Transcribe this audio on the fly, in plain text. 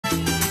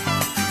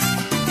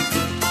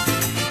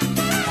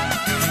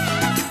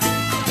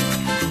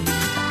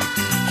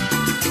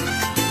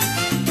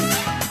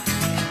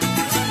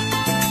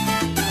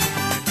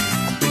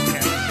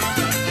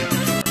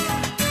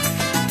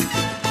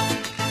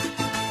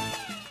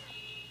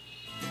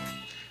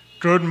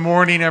Good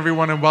morning,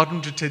 everyone, and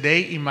welcome to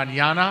Today y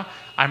Mañana.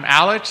 I'm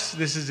Alex.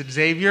 This is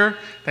Xavier.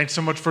 Thanks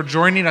so much for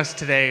joining us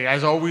today.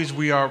 As always,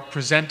 we are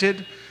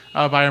presented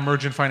by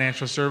Emergent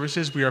Financial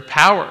Services. We are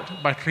powered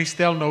by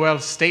Cristel, Noel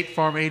State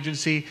Farm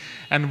Agency,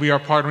 and we are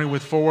partnering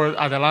with Forward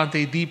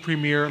Adelante, the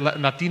premier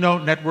Latino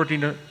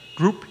networking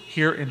group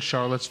here in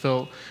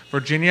Charlottesville,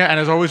 Virginia. And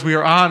as always, we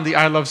are on the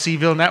I Love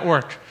CVille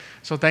Network.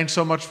 So thanks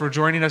so much for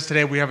joining us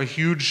today. We have a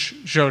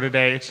huge show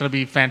today. It's going to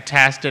be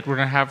fantastic. We're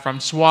going to have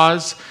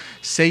Francoise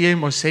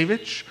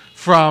Seillier-Moiseiwitsch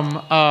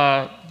from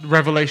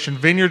Revalation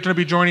Vineyards going to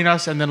be joining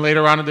us. And then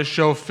later on in the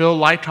show,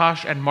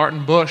 Lykosh and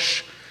Martin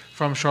Bush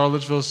from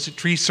Charlottesville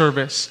Tree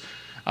Service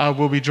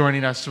will be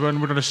joining us. So we're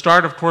going to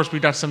start, of course,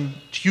 we've got some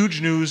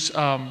huge news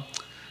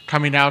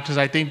coming out, because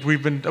I think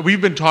we've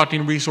been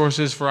talking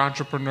resources for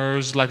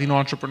entrepreneurs, Latino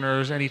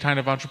entrepreneurs, any kind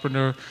of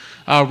entrepreneur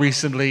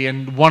recently,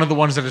 and one of the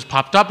ones that has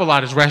popped up a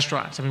lot is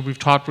restaurants. I mean, we've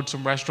talked with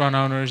some restaurant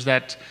owners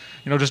that,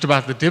 just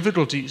about the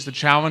difficulties, the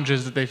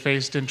challenges that they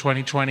faced in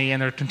 2020,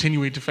 and they're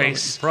continuing to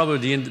face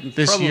probably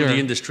this year. The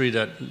industry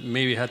that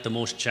maybe had the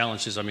most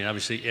challenges. I mean,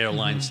 obviously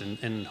airlines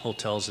and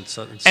hotels,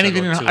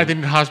 anything. I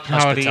think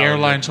hospitality,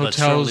 airlines, but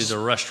hotels, certainly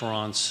the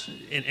restaurants,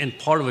 and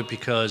part of it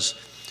because.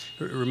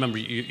 Remember,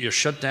 you're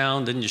shut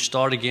down, then you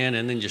start again,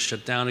 and then you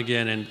shut down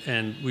again,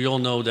 and we all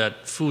know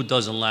that food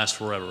doesn't last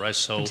forever, right?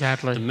 So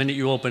exactly. The minute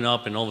you open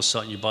up and all of a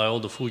sudden you buy all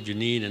the food you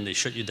need and they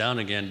shut you down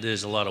again,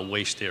 there's a lot of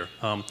waste there.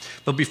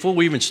 But before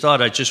we even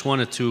start, I just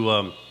wanted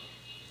to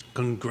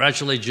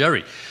congratulate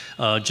Jerry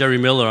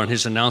Miller on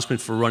his announcement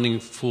for running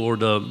for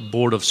the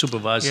Board of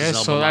Supervisors in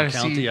Albemarle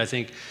County. I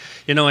think.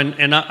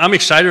 And I'm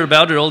excited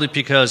about it only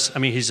because, I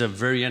mean, he's a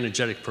very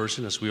energetic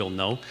person, as we all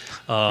know.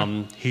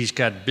 He's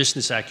got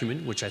business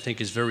acumen, which I think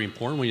is very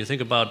important. When you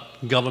think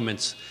about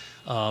governments,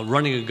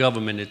 running a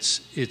government,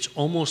 it's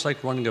almost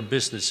like running a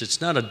business.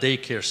 It's not a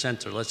daycare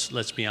center,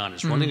 let's be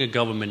honest. Mm-hmm. Running a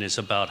government is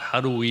about how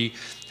do we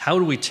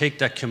take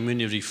that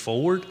community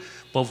forward,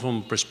 both from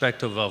a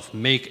perspective of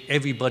make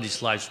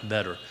everybody's lives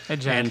better.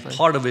 Exactly. And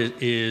part of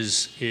it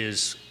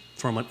is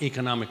from an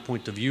economic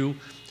point of view,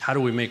 how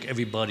do we make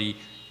everybody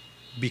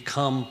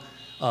become,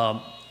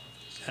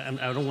 and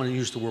I don't want to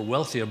use the word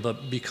wealthier,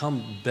 but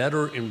become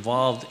better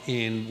involved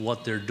in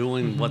what they're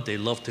doing, what they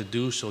love to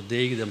do, so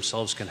they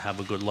themselves can have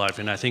a good life.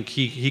 And I think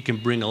he can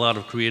bring a lot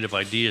of creative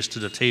ideas to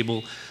the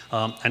table.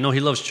 I know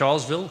he loves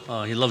Charlottesville.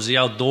 He loves the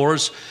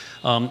outdoors,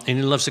 and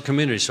he loves the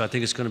community. So I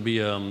think it's going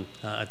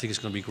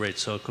to be great.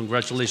 So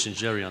congratulations,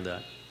 Jerry, on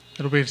that.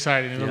 It'll be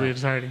exciting. It'll be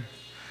exciting.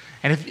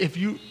 And if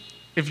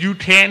you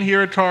can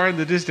hear a car in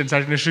the distance,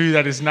 I can assure you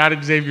that it's not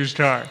Xavier's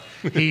car.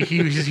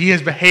 He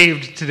has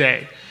behaved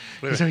today,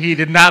 so he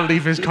did not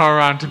leave his car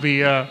on to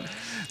be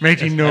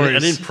making noise. I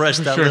didn't press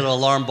that little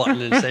alarm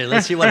button and say,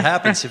 "Let's see what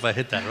happens if I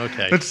hit that."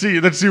 Okay. Let's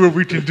see what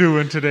we can do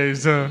in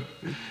today's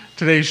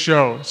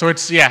show. So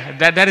it's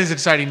that is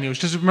exciting news.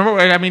 Just remember,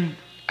 I mean,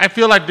 I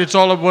feel like it's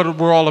all of what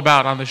we're all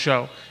about on the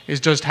show. Is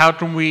just how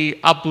can we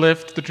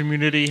uplift the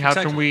community? How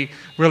can we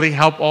really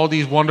help all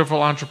these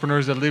wonderful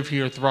entrepreneurs that live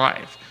here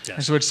thrive? Yes.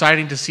 And so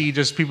exciting to see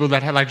just people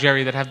that have, like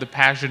Jerry, that have the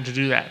passion to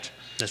do that.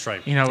 That's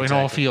right. In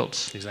all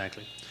fields.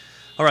 Exactly.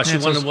 All right. So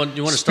you want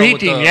to start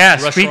with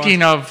the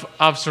speaking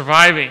of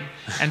surviving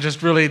and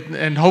just really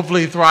and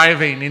hopefully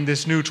thriving in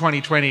this new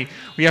 2020,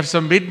 we have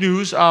some big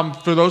news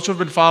for those who have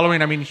been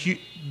following. I mean,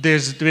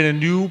 there's been a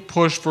new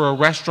push for a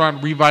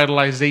restaurant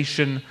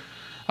revitalization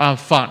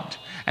fund.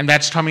 And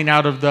that's coming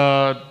out of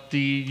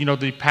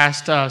the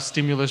past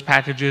stimulus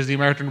packages, the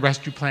American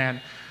Rescue Plan,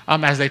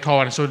 as they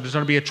call it. So there's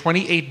going to be a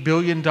 $28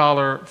 billion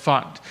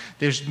fund.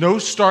 There's no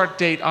start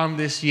date on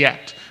this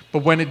yet,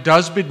 but when it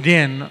does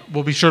begin,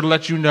 we'll be sure to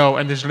let you know.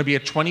 And there's going to be a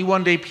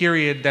 21-day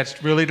period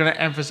that's really going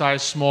to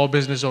emphasize small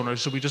business owners.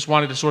 So we just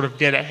wanted to sort of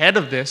get ahead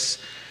of this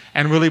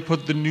and really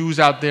put the news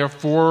out there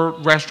for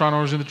restaurant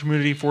owners in the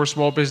community, for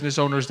small business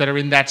owners that are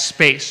in that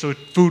space. So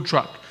food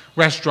truck,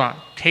 restaurant,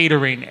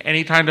 catering,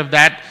 any kind of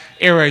that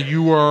area,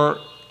 you are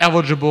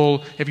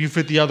eligible if you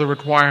fit the other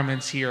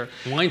requirements here.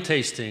 Wine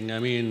tasting, I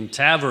mean,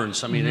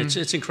 taverns, I mean,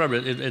 it's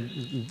incredible.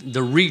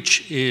 The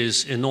reach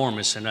is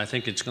enormous, and I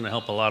think it's going to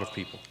help a lot of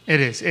people. It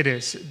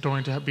is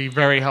going to be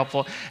very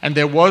helpful. And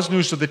there was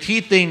news, so the key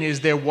thing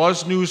is there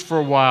was news for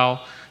a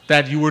while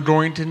that you were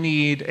going to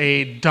need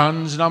a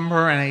DUNS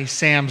number and a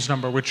SAMS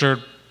number, which are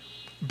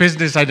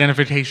business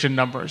identification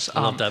numbers.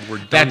 I love that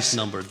word, DUNS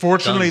number.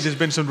 Fortunately, there's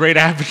been some great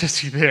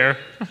advocacy there.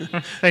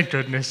 Thank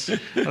goodness.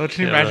 Can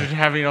you imagine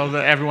having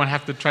everyone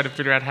have to try to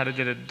figure out how to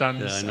get a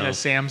DUNS and a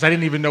SAMS? I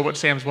didn't even know what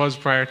SAMS was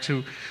prior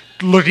to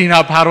looking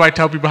up how do I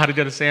tell people how to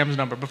get a SAMS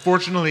number. But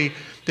fortunately,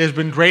 there's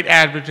been great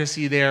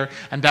advocacy there,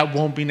 and that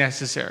won't be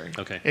necessary.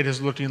 Okay. It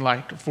is looking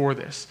like for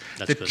this.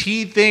 That's the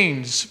key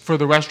things for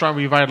the Restaurant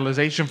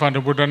Revitalization Fund,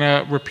 and we're going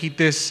to repeat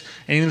this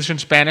in English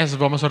and Spanish,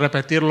 vamos a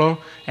repetirlo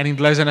en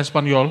inglés y en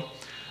español,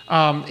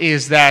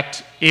 is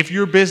that if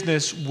your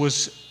business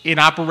was in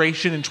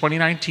operation in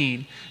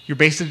 2019, you're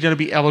basically going to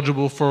be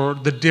eligible for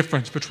the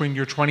difference between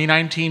your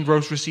 2019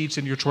 gross receipts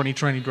and your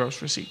 2020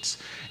 gross receipts.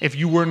 If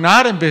you were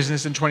not in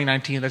business in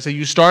 2019, let's say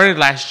you started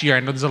last year, I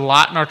know there's a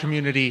lot in our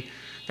community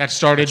that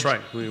started That's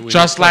right. We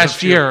just know quite a last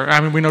few. year. I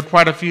mean, we know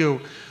quite a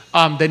few.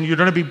 Then you're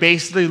going to be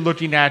basically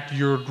looking at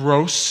your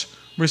gross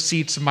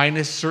receipts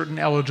minus certain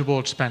eligible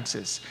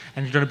expenses,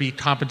 and you're going to be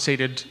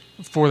compensated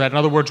for that. In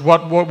other words,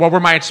 what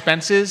were my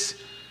expenses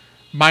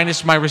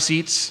minus my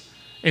receipts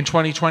in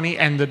 2020,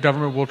 and the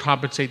government will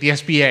compensate. The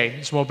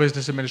SBA, Small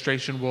Business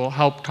Administration, will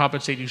help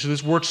compensate you. So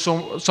this works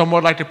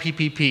somewhat like a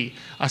PPP,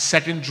 a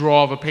second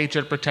draw of a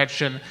paycheck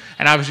protection,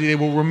 and obviously they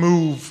will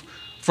remove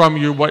from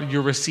what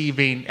you're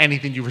receiving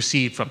anything you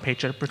receive from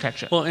paycheck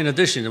protection. Well, in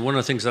addition, one of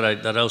the things that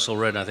I also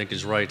read, I think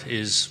is right,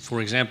 is,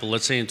 for example,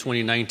 let's say in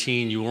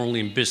 2019 you were only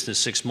in business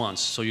 6 months,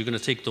 so you're going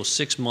to take those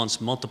 6 months,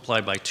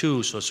 multiply by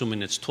 2, so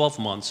assuming it's 12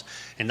 months,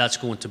 and that's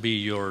going to be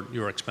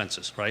your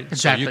expenses, right?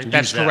 Exactly, so you can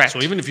that's use that. correct.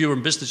 So even if you were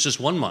in business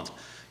just 1 month,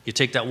 you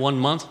take that 1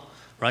 month,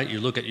 right?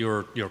 You look at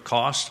your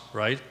cost,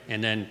 right?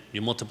 And then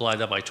you multiply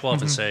that by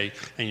 12 and say,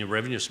 and your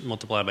revenue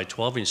multiply by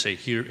 12 and you say,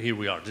 here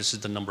we are. This is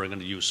the number I'm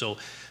going to use.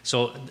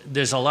 So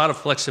there's a lot of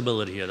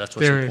flexibility here. That's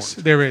what's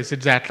important. There is,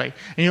 exactly.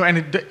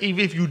 And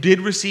if you did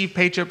receive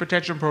paycheck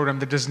protection program,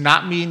 that does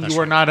not mean you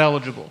are not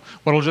eligible.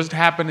 What will just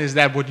happen is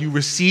that what you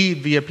receive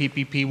via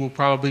PPP will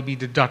probably be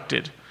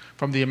deducted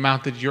from the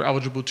amount that you're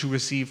eligible to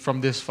receive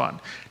from this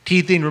fund.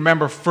 Key thing,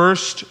 remember,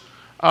 first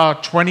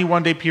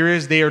 21-day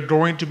periods, they are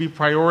going to be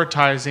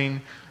prioritizing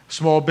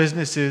small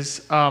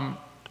businesses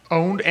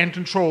owned and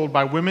controlled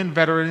by women,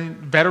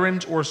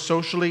 veterans, or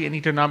socially and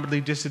economically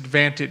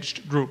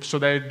disadvantaged groups. So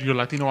that you're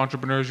Latino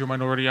entrepreneurs, you're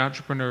minority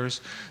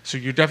entrepreneurs. So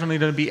you're definitely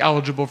going to be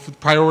eligible for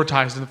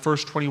prioritized in the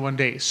first 21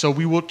 days. So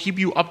we will keep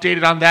you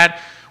updated on that.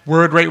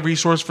 We're a great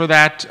resource for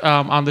that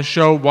on the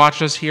show.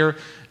 Watch us here.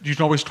 You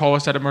can always call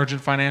us at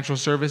Emergent Financial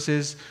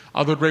Services.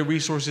 Other great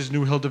resources,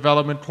 New Hill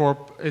Development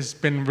Corp has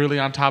been really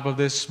on top of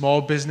this.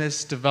 Small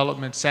Business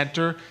Development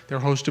Center.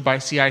 They're hosted by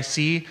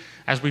CIC.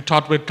 As we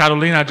talked with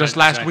Carolina just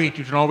last week,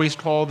 you can always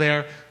call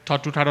there,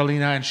 talk to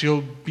Carolina, and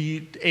she'll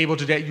be able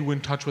to get you in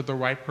touch with the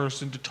right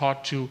person to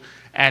talk to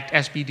at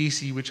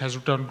SBDC, which has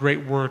done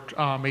great work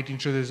making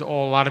sure there's a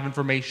lot of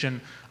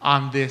information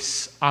on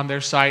this on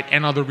their site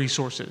and other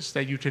resources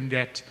that you can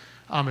get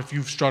if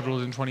you've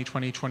struggled in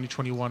 2020,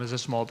 2021 as a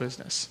small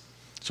business.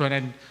 So,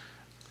 no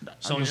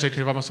sé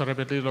qué vamos a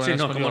repetirlo en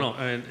español. Sí, no,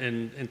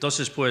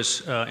 entonces,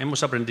 pues,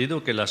 hemos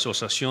aprendido que la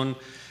Asociación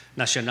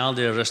Nacional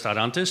de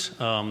Restaurantes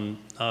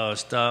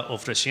está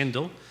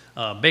ofreciendo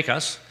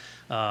becas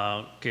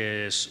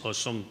que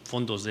son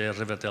fondos de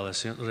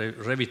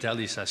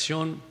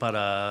revitalización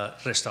para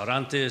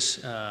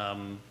restaurantes,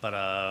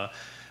 para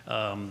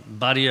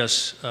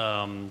varias,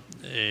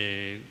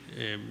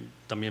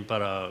 también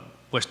para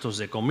puestos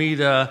de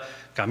comida,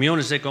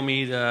 camiones de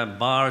comida,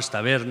 bars,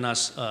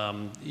 tabernas,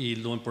 y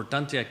lo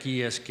importante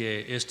aquí es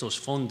que estos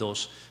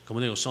fondos,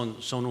 como digo,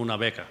 son una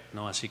beca,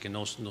 ¿no? Así que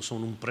no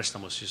son un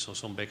préstamo,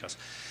 son becas.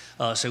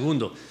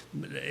 Segundo,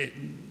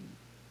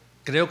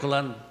 creo que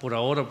por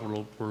ahora,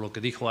 por lo que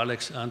dijo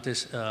Alex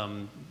antes,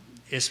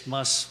 es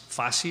más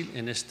fácil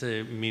en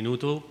este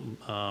minuto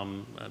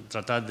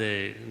tratar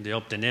de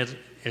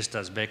obtener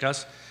estas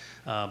becas.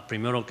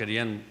 Primero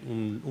querían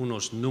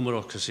unos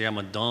números que se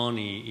llaman Don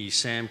y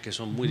Sam, que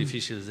son muy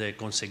difíciles de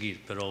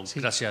conseguir, pero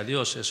gracias a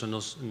Dios eso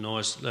no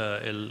es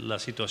la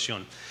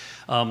situación.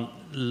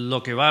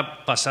 Lo que va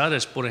a pasar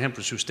es, por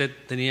ejemplo, si usted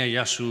tenía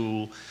ya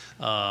su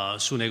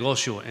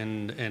negocio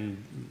en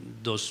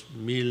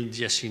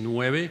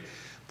 2019,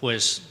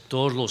 pues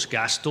todos los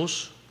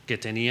gastos que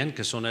tenían,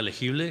 que son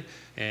elegibles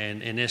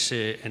en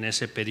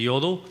ese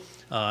periodo,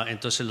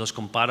 entonces los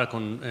compara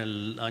con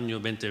el año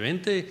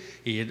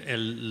 2020 y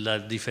la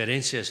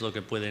diferencia es lo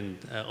que pueden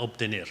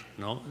obtener,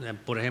 ¿no?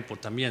 Por ejemplo,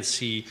 también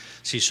si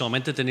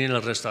solamente tenían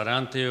el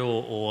restaurante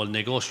o el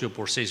negocio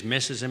por 6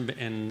 meses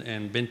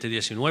en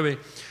 2019,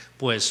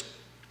 pues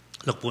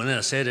lo que pueden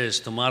hacer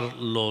es tomar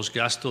los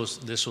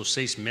gastos de esos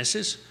 6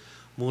 meses,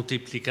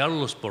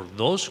 multiplicarlos por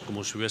 2,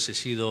 como si hubiese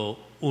sido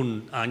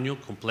un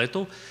año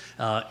completo,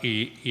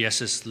 y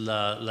esa es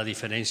la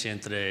diferencia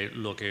entre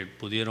lo que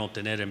pudieron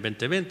obtener en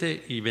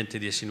 2020 y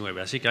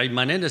 2019. Así que hay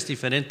maneras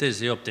diferentes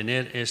de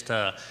obtener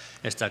esta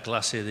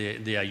clase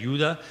de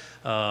ayuda,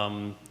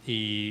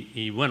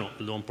 y bueno,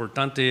 lo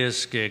importante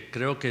es que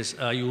creo que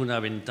hay una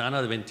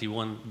ventana de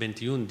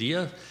 21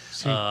 días.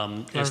 Sí,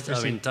 claro esta que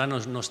sí. ventana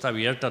no está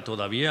abierta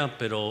todavía,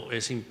 pero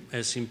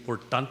es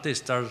importante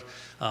estar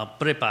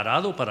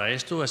preparado para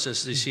esto.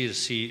 Es decir,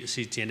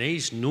 si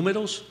tenéis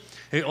números.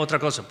 Otra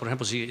cosa, por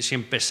ejemplo, si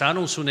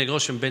empezaron su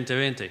negocio en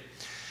 2020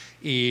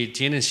 y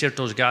tienen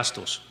ciertos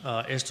gastos,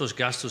 estos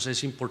gastos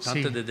es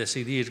importante de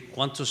decidir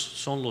cuántos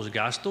son los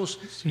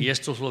gastos, y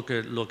esto es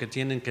lo que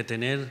tienen que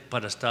tener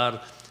para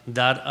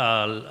dar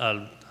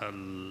al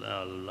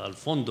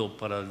fondo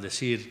para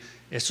decir,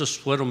 estos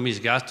fueron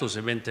mis gastos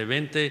de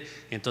 2020,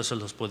 entonces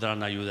los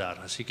podrán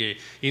ayudar. Así que,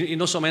 y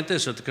no solamente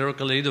eso, creo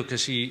que he leído que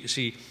si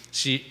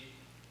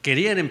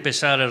querían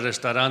empezar el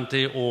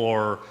restaurante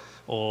o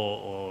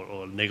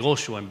el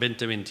negocio en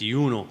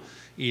 2021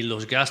 y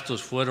los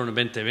gastos fueron en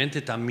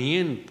 2020,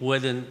 también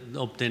pueden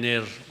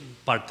obtener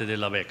parte de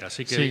la beca.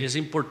 Así que es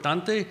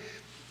importante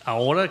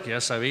ahora que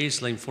ya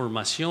sabéis la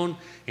información,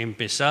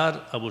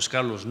 empezar a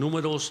buscar los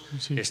números,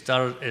 Sí.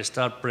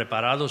 estar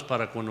preparados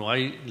para cuando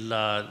hay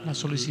la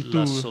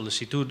solicitud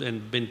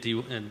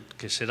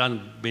que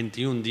serán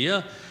 21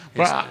 días.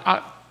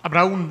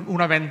 Habrá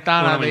una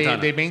ventana, Una ventana.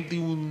 de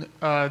 21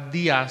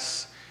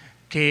 días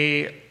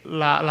que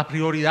la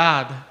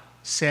prioridad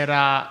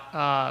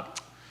será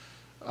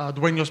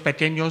dueños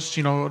pequeños,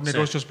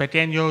 negocios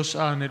pequeños,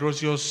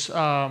 negocios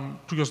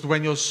cuyos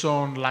dueños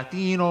son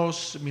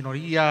latinos,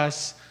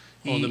 minorías.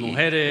 O de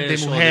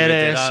mujeres,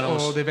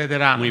 o de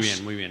veteranos. Muy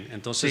bien, muy bien.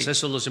 Entonces, Sí.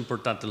 eso es lo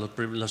importante. Los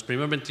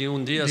primeros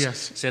 21 días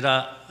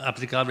será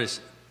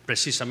aplicables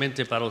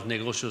precisamente para los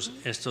negocios,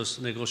 estos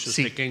negocios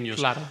Sí, pequeños,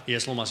 claro. y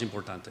es lo más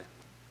importante.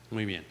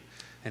 Muy bien.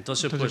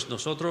 Entonces pues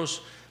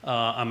nosotros,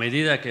 a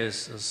medida que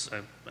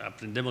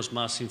aprendemos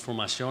más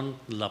información,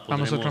 la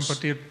podremos... Vamos a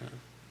compartir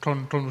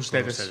con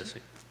ustedes, sí.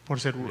 por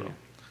seguro.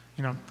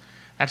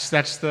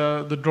 That's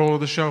the goal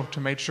of the show, to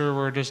make sure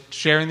we're just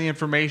sharing the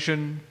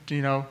information,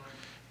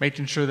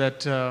 making sure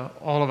that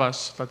all of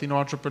us, Latino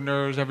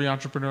entrepreneurs, every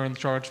entrepreneur in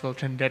Charlottesville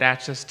can get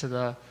access to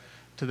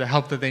the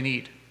help that they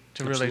need.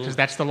 Because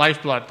that's the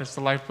lifeblood. That's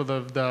the lifeblood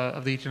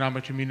of the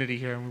economic community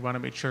here, and we want to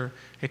make sure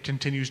it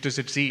continues to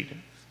succeed.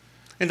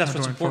 And that's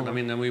what's important.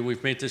 Forward. I mean,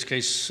 we've made this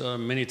case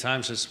many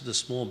times. It's the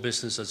small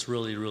business that's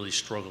really, really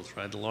struggled,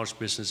 right? The large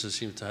businesses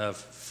seem to have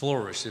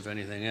flourished, if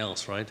anything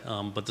else, right?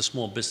 But the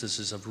small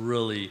businesses have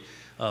really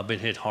been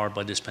hit hard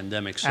by this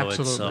pandemic.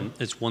 So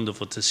it's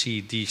wonderful to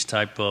see these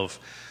type of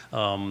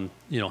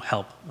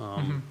help,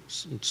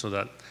 so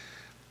that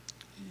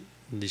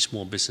these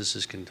small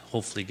businesses can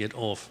hopefully get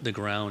off the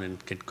ground and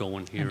get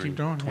going here in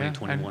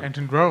 2021. And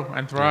can grow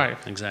and thrive.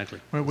 Yeah, exactly.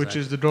 Which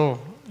is the goal.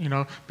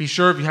 Be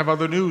sure if you have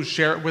other news,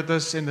 share it with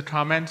us in the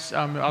comments.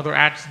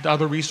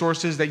 Other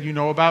resources that you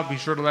know about, be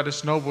sure to let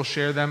us know. We'll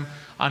share them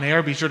on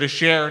air. Be sure to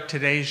share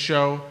today's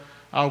show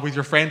with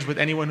your friends, with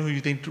anyone who you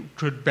think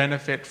could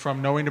benefit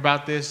from knowing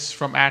about this,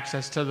 from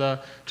access to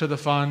the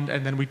fund,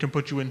 and then we can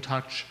put you in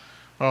touch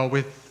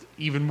with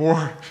even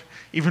more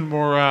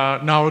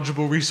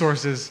knowledgeable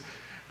resources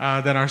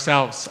than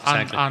ourselves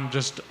on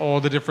just all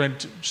the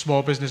different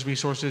small business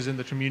resources in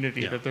the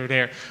community that they're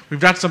there. We've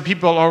got some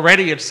people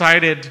already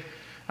excited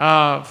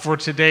for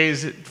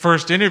today's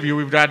first interview.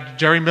 We've got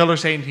Jerry Miller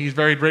saying he's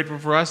very grateful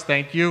for us.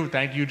 Thank you,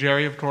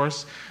 Jerry, of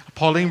course.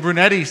 Pauline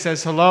Brunetti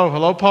says hello.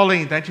 Hello,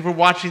 Pauline. Thank you for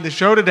watching the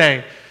show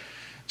today.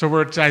 So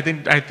I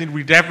think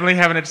we definitely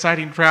have an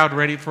exciting crowd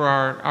ready for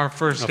our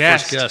first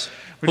guest.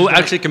 Who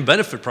actually can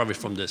benefit probably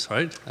from this,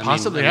 right?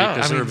 Possibly,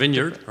 because they're a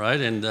vineyard, right?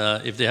 And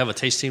if they have a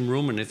tasting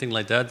room and anything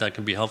like that, that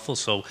can be helpful.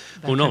 So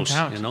who knows,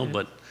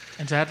 but...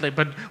 Exactly,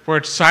 but we're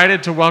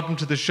excited to welcome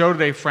to the show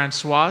today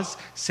Francoise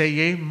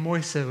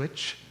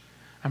Seillier-Moiseiwitsch.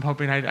 I'm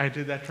hoping I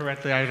did that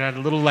correctly. I had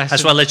a little lesson.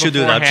 That's why I let you do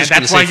that. I'm just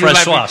going to say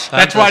Francoise.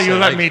 That's why you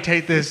let me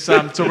take this.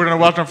 So we're going to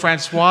welcome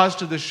Francoise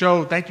to the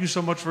show. Thank you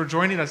so much for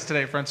joining us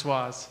today,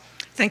 Francoise.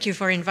 Thank you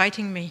for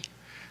inviting me.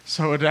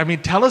 So,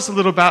 tell us a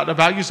little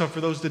about yourself.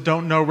 For those that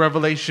don't know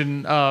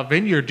Revalation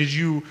Vineyard, did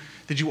you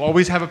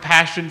always have a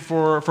passion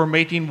for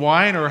making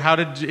wine, or how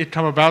did it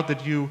come about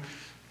that you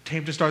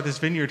came to start this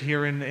vineyard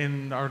here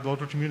in our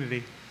local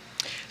community?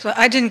 So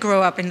I didn't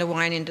grow up in the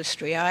wine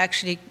industry. I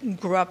actually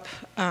grew up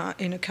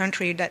in a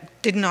country that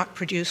did not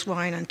produce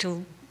wine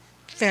until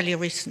fairly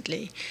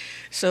recently.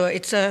 So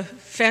it's a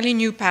fairly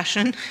new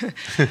passion.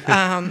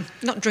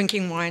 Not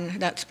drinking wine,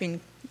 that's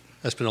been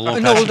a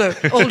long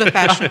older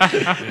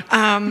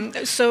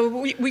passion. So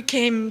we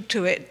came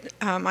to it,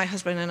 my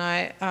husband and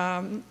I,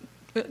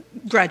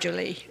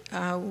 gradually.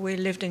 We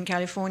lived in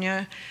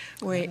California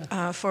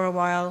for a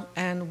while,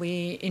 and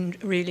we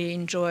really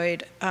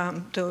enjoyed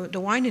the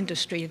wine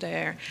industry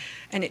there.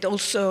 And it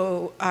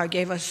also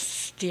gave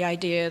us the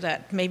idea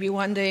that maybe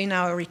one day in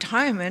our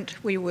retirement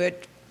we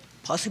would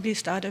possibly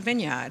start a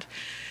vineyard.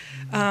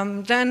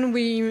 Then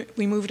we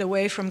moved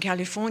away from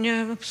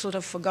California, sort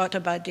of forgot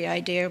about the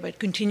idea, but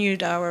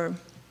continued our,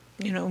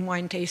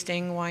 wine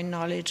tasting, wine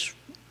knowledge,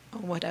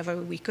 whatever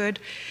we could.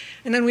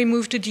 And then we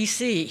moved to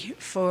DC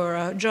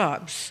for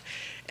jobs.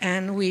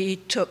 And we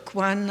took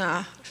one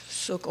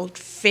so-called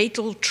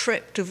fatal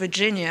trip to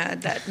Virginia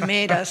that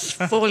made us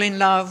fall in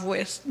love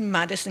with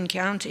Madison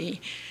County.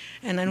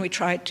 And then we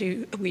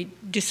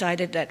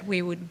decided that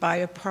we would buy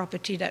a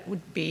property that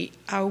would be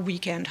our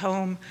weekend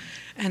home,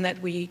 and that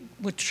we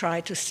would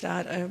try to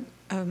start a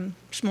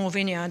small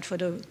vineyard for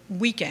the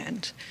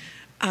weekend.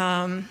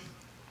 And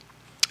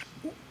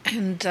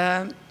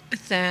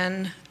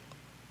then,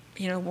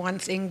 one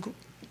thing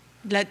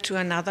led to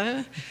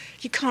another.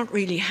 You can't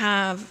really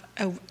have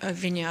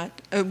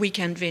a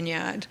weekend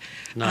vineyard.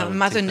 No,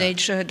 Mother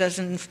Nature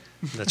doesn't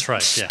That's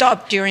right,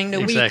 stop during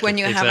the week when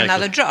you have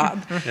another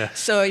job. Yeah.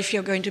 So if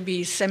you're going to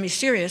be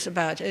semi-serious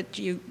about it,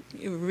 you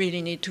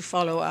really need to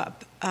follow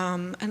up.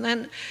 And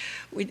then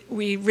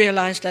we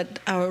realized that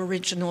our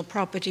original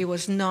property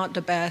was not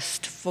the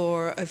best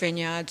for a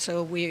vineyard,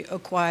 so we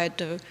acquired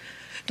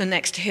the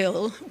next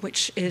hill,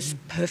 which is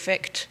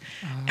perfect,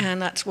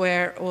 and that's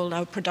where all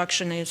our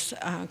production is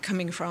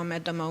coming from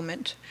at the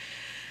moment.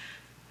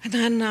 And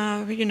then,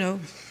 you know,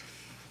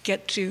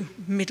 get to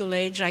middle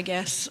age, I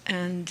guess,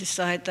 and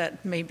decide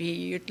that maybe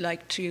you'd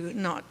like to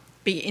not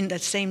be in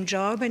that same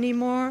job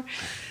anymore.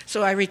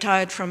 So I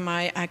retired from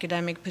my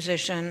academic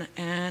position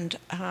and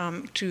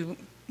to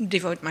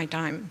devote my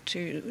time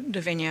to the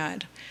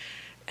vineyard.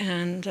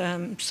 And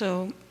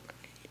so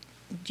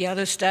the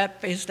other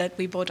step is that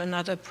we bought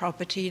another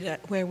property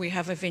where we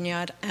have a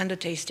vineyard and a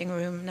tasting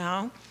room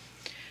now.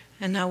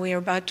 And now we are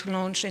about to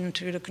launch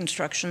into the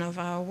construction of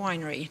our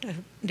winery,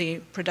 the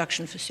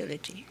production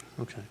facility.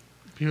 Okay.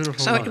 Beautiful.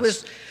 So it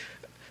was,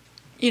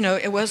 you know,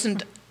 it was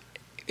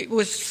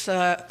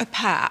a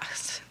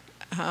path,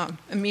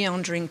 a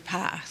meandering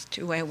path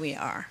to where we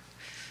are.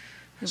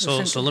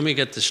 So let me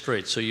get this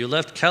straight. So you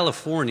left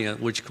California,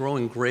 which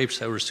growing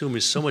grapes, I would assume,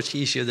 is so much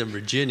easier than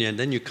Virginia, and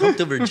then you come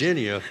to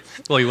Virginia.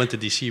 Well, you went to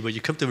D.C., but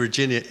you come to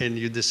Virginia and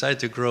you decide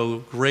to grow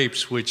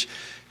grapes, which,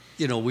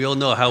 you know, we all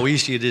know how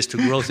easy it is to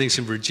grow things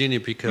in Virginia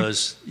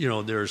because, you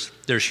know, there's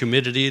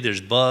humidity,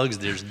 there's bugs,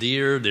 there's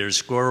deer, there's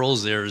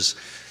squirrels, there's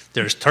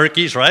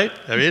turkeys, right?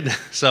 I mean,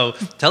 so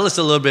tell us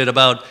a little bit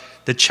about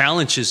the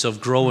challenges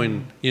of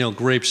growing, you know,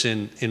 grapes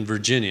in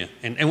Virginia,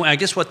 and I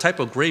guess what type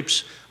of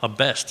grapes are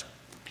best.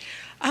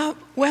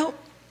 Well,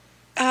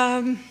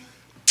 I'll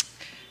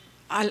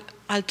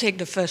take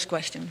the first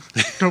question.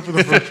 Go for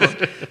the first one.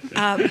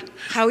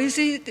 How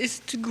easy it is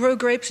to grow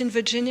grapes in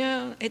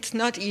Virginia? It's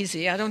not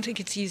easy. I don't think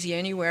it's easy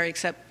anywhere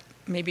except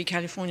maybe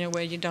California,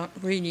 where you don't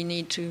really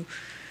need to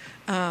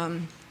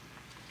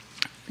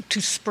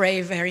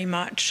spray very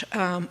much.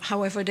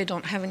 However, they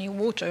don't have any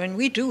water, and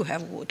we do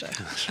have water.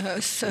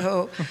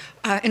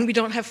 And we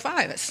don't have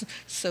fires,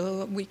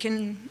 so we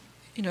can,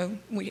 you know,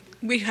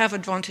 we have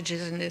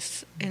advantages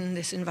in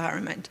this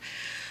environment.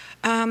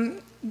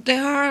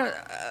 There are,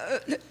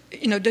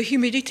 you know, the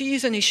humidity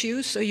is an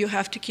issue, so you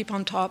have to keep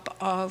on top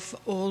of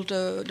all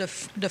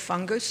the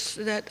fungus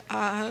that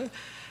are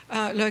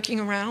lurking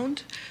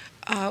around.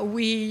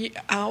 We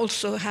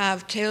also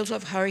have tails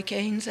of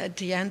hurricanes at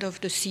the end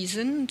of the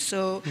season,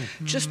 so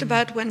just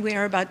about when we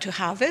are about to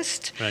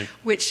harvest, right,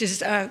 which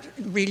is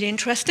really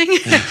interesting.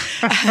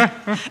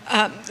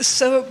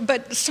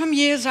 But some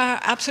years are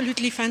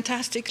absolutely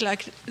fantastic,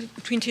 like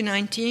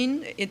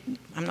 2019.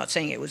 I'm not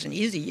saying it was an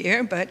easy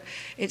year, but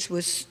it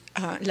was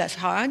less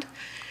hard,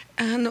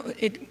 and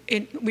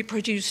we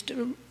produced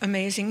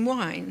amazing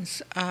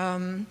wines.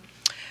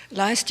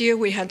 Last year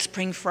we had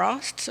spring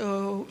frost,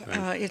 so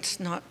it's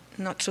not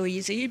so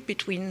easy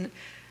between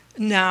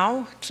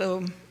now,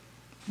 so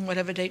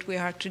whatever date we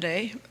are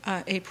today,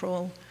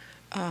 April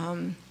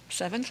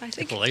 7th, I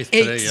think. April 8th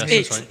today, yes,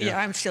 that's right. Yeah,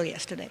 I'm still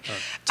yesterday.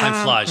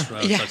 Time flies,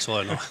 right? Yeah. That's all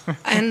I know.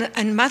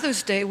 And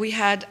Mother's Day, we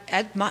had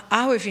at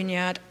our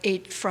vineyard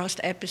 8 frost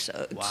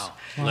episodes. Wow.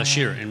 Last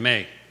year, in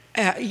May.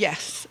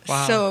 Yes.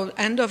 Wow. So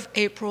end of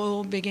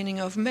April, beginning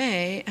of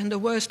May, and the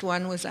worst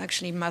one was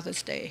actually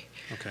Mother's Day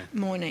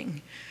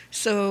morning.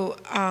 So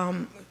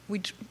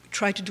we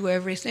tried to do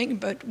everything,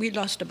 but we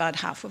lost about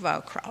half of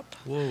our crop.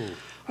 Whoa.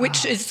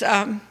 Which is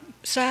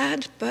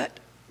sad, but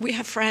we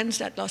have friends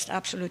that lost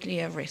absolutely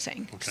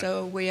everything. Okay.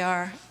 So we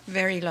are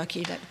very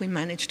lucky that we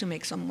managed to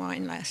make some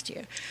wine last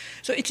year.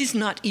 So it is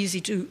not easy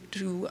to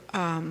do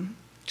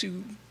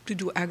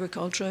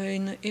agriculture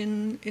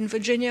in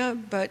Virginia,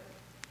 but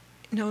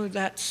you know,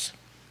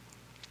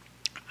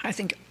 I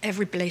think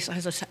every place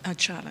has a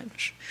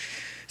challenge.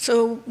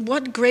 So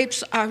what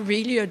grapes are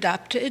really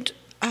adapted?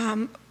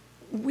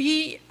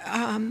 We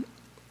are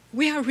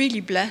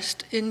really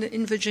blessed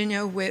in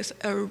Virginia with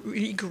a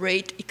really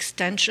great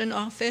extension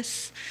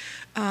office,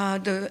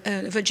 the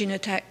Virginia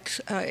Tech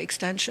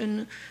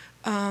Extension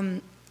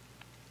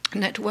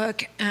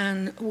Network,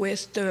 and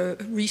with the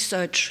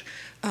Research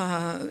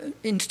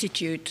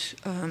Institute,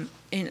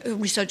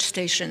 research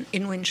station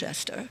in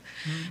Winchester.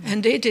 Mm-hmm.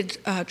 And they did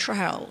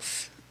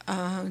trials.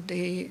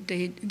 They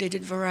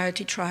did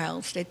variety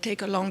trials. They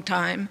take a long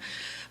time.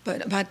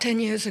 But about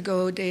 10 years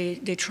ago,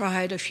 they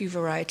tried a few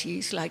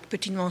varieties like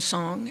Petit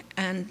Mensong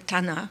and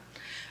Tana,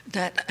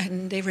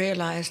 and they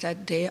realized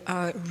that they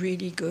are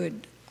really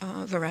good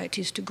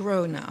varieties to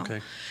grow now.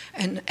 Okay.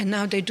 And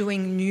now they're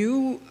doing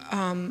new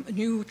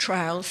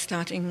trials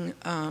starting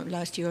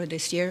last year or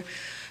this year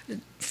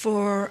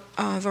for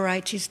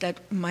varieties that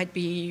might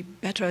be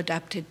better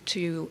adapted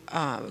to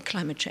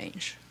climate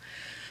change.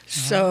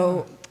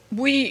 So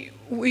we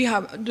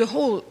have the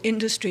whole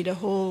industry, the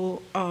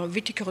whole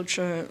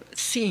viticulture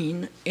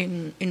scene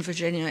in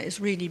Virginia is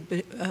really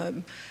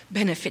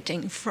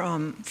benefiting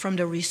from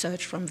the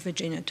research from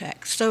Virginia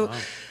Tech. So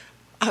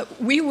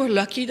we were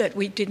lucky that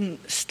we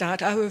didn't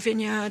start our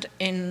vineyard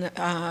in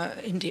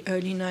the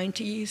early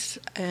 90s,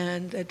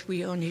 and that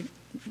we only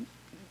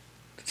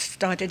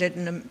started it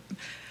in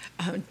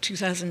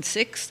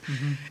 2006.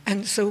 Mm-hmm.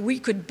 And so we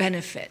could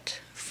benefit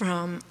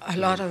from a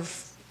lot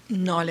of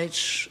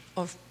knowledge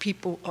of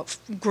people, of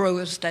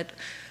growers that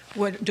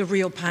were the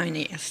real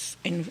pioneers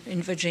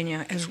in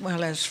Virginia, as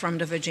well as from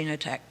the Virginia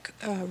Tech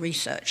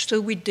research.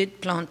 So we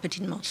did plant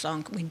Petit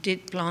Mensong, we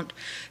did plant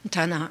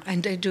Tana,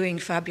 and they're doing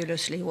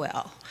fabulously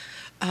well.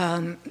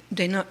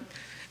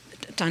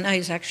 Tana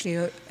is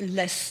actually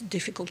less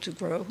difficult to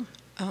grow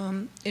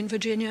in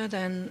Virginia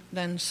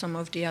than some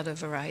of the other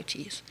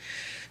varieties.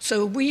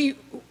 So we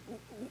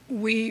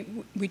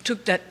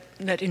took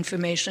that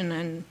information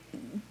and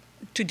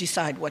to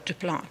decide what to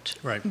plant.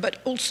 Right. But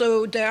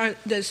also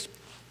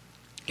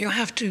you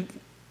have to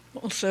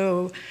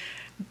also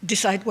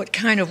decide what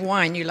kind of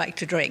wine you like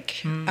to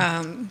drink.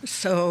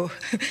 So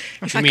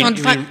if I can't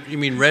find... You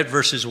mean red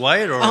versus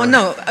white? Or? Oh,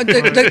 no,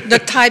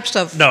 the types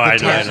of... No, I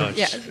know.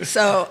 Yeah,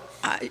 so,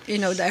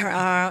 there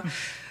are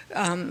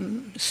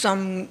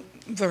some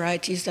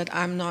varieties that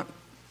I'm not...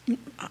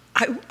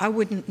 I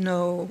wouldn't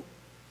know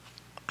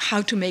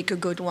how to make a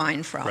good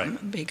wine from,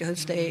 right,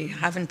 because they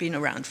haven't been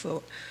around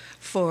for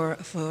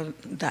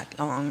that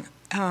long.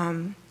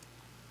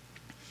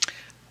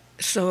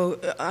 So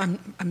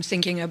I'm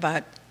thinking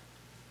about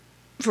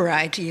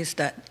varieties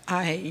that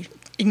I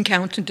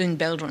encountered in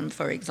Belgium,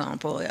 for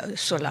example,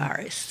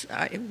 Solaris.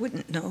 I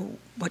wouldn't know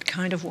what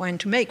kind of wine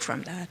to make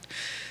from that.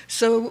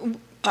 So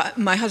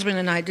my husband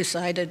and I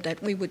decided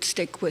that we would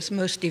stick with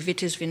mostly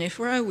Vitis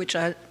vinifera, which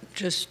are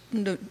just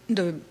the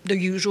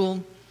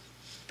usual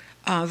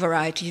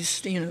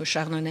varieties,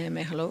 Chardonnay,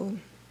 Merlot,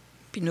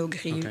 Pinot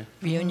Gris,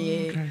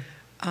 Viognier.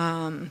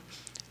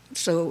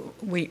 So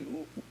we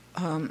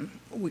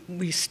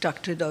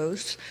stuck to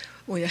those.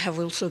 We have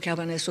also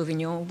Cabernet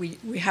Sauvignon.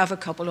 We have a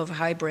couple of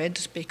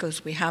hybrids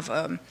because we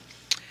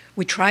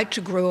tried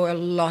to grow a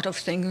lot of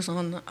things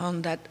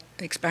on that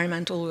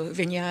experimental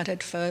vineyard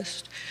at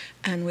first,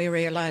 and we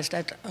realized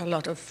that a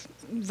lot of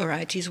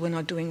varieties were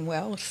not doing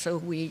well. So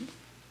we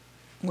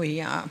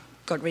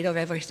got rid of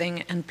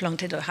everything and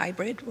planted a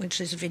hybrid,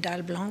 which is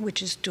Vidal Blanc,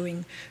 which is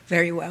doing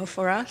very well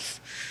for us.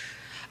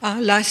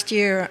 Last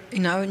year,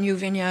 in our new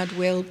vineyard,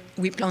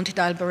 we planted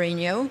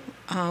Albarino.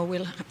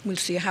 We'll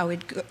see how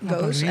it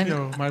goes.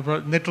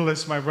 Albarino,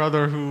 Nicholas, my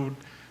brother, who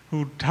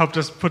helped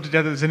us put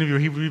together this interview,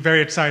 he would be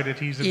very excited.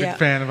 He's a big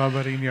fan of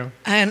Albarino.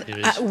 And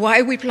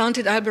why we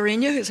planted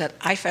Albarino is that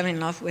I fell in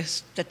love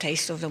with the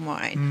taste of the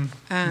wine.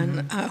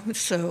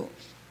 So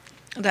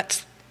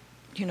that's,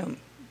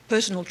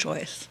 personal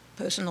choice,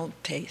 personal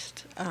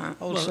taste,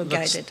 also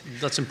guided.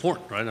 That's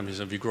important, right? I mean,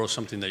 if you grow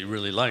something that you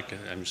really like,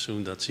 I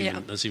assume that's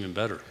even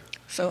better.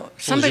 So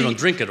as long as you don't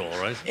drink it all,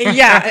 right?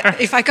 Yeah,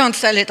 if I can't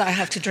sell it, I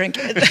have to drink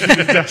it.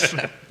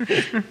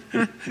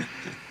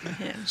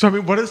 So, I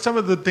mean, what are some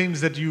of the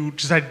things that you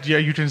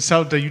can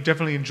sell that you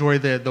definitely enjoy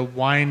the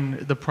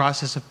wine, the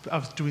process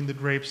of doing the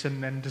grapes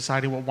and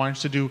deciding what wines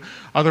to do?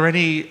 Are there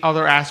any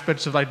other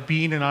aspects of like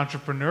being an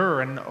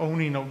entrepreneur and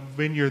owning a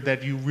vineyard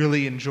that you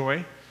really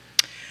enjoy?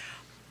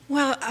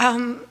 Well,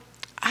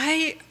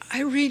 I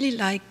really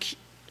like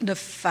the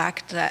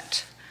fact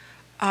that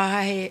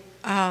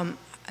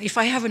if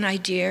I have an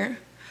idea,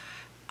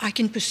 I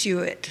can pursue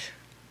it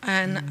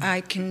and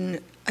I can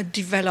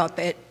develop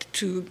it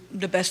to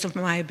the best of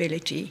my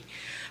ability.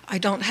 I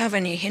don't have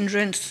any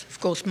hindrance. Of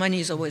course, money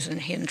is always a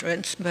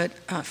hindrance, but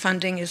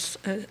funding is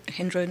a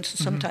hindrance,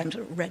 sometimes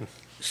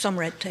some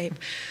red tape.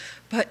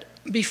 But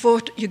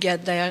before you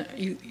get there,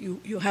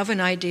 you have an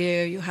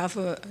idea, you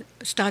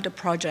start a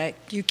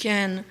project, you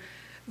can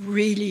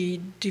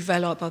really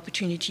develop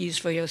opportunities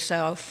for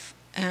yourself.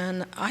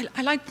 And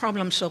I like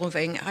problem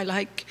solving.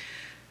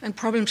 And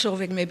problem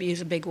solving maybe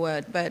is a big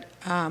word, but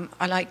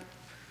I like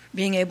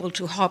being able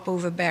to hop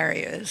over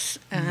barriers,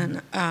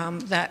 and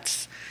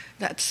that's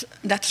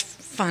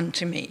fun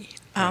to me.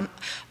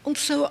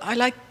 Also, I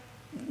like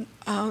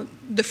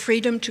the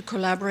freedom to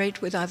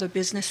collaborate with other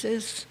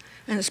businesses,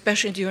 and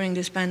especially during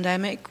this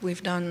pandemic,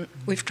 we've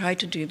tried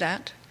to do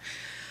that.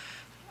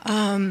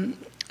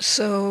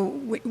 So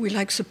we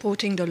like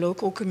supporting the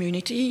local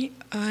community,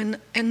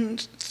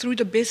 and through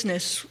the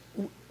business,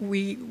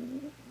 we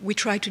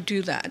try to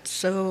do that.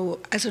 So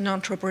as an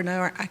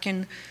entrepreneur, I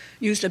can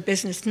use the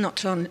business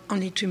not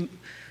only to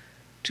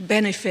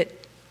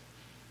benefit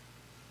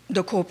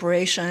the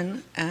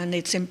corporation and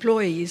its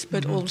employees,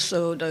 but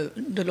also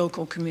the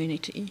local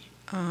community,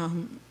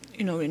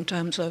 in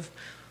terms of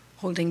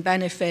holding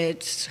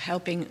benefits,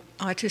 helping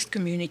artist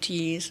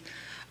communities,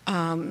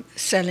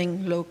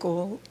 selling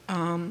local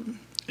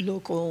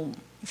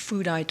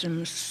food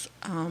items,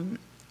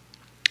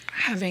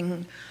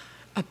 having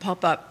a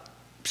pop-up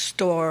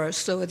store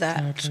so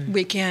that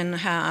we can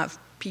have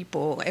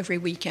people every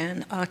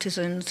weekend,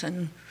 artisans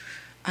and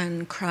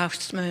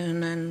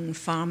craftsmen and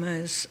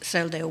farmers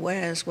sell their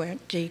wares where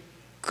they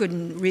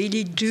couldn't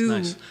really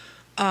do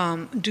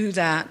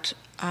that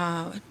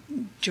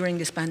during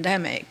this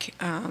pandemic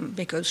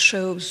because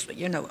shows,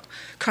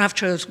 craft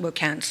shows were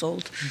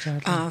canceled.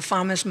 Exactly.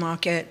 Farmers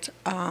market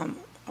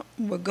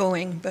were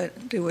going,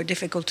 but they were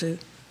difficult to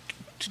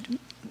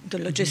the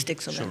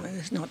logistics of them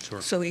is not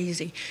so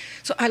easy.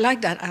 So I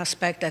like that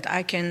aspect that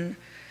I can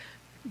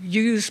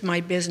use my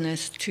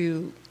business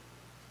to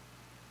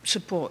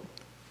support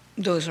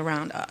those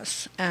around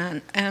us.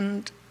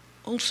 And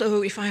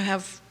also if I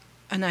have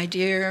an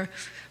idea,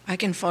 I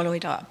can follow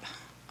it up.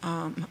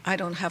 I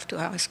don't have to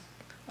ask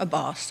a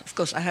boss. Of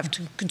course, I have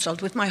to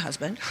consult with my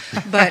husband,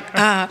 but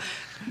I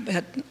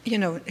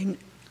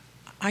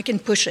can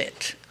push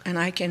it. and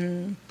I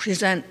can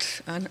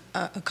present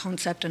a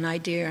concept, an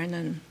idea, and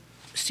then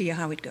see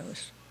how it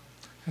goes.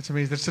 That's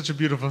amazing. That's such a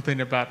beautiful thing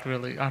about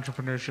really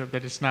entrepreneurship,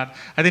 that it's not,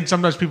 I think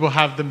sometimes people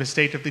have the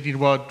mistake of thinking,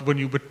 well, when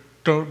you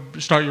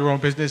don't start your own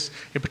business,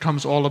 it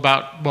becomes all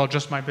about, well,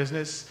 just my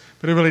business.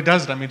 But it really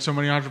doesn't. I mean, so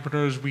many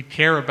entrepreneurs, we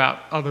care about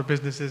other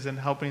businesses and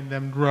helping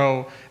them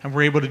grow, and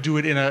we're able to do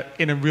it in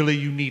a really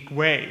unique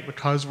way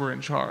because we're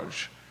in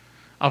charge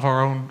of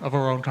our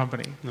own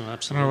company. No,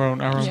 absolutely.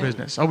 And our own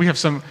business. Oh,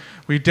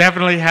 we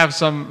definitely have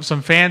some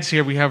fans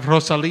here. We have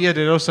Rosalia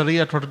de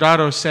Rosalia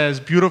Tordado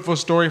says, beautiful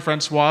story,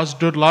 Francoise,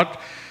 good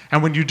luck.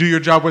 And when you do your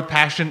job with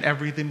passion,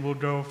 everything will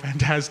go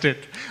fantastic.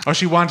 Oh,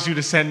 she wants you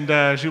to send,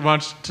 she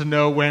wants to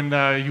know when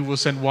you will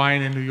send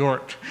wine in New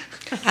York.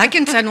 I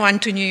can send one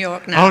to New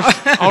York now.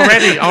 Oh,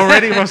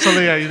 already,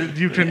 Rosalia,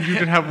 you can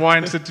have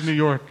wine sent to New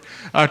York.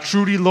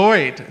 Trudy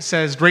Lloyd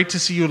says, great to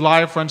see you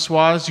live,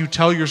 Francoise. You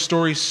tell your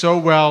story so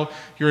well.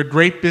 You're a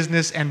great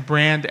business and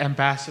brand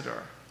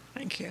ambassador.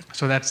 Thank you.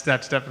 So that's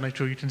definitely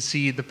true. You can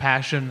see the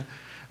passion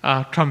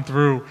come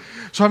through.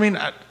 So, I mean,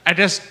 I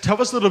just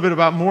tell us a little bit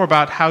more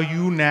about how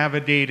you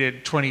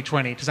navigated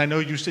 2020, because I know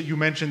you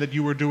mentioned that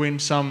you were doing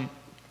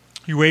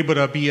you were able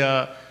to be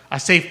a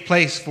safe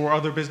place for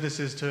other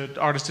businesses,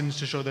 artisans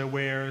to show their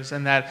wares,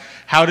 and that,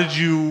 how did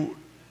you,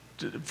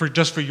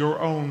 for your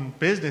own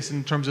business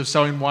in terms of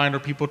selling wine or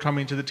people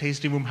coming to the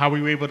tasting room, how were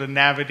you able to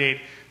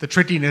navigate the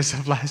trickiness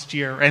of last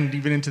year and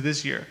even into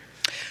this year?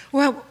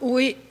 Well,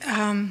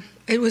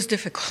 it was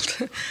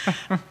difficult,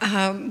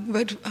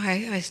 but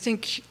I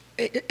think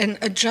and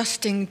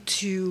adjusting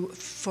to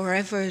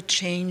forever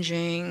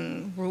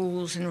changing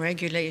rules and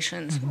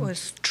regulations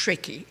was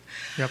tricky.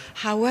 Yep.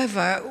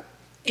 However,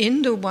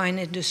 in the wine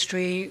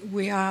industry,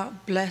 we are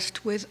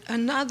blessed with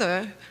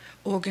another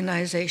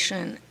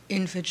organization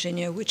in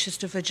Virginia, which is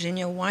the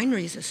Virginia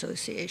Wineries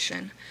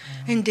Association,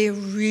 and they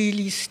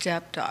really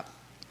stepped up.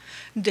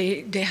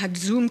 They had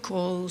Zoom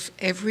calls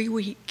every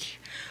week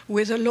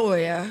with a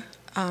lawyer,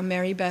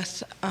 Mary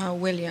Beth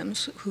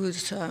Williams,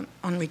 who's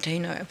on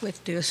retainer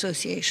with the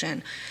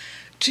association,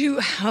 to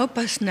help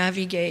us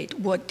navigate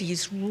what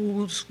these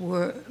rules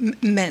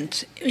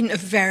meant in a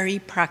very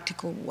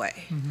practical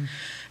way.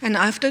 And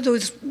after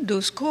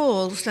those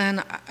calls,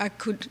 then I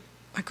could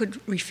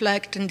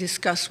reflect and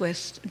discuss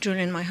with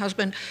Julian, my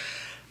husband,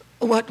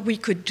 what we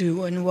could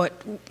do and what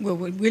we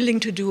were willing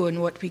to do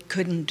and what we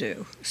couldn't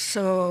do.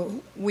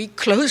 So we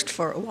closed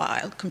for a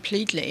while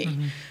completely,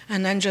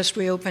 and then just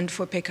reopened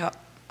for pickup.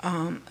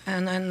 And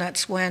then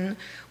that's when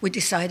we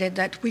decided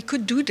that we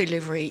could do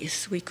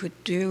deliveries. We could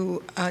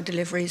do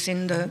deliveries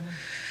in the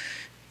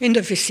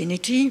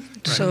vicinity,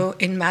 right. So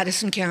in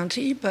Madison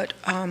County. But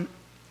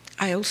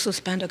I also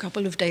spent a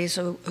couple of days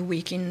a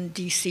week in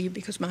D.C.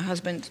 because my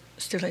husband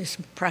still has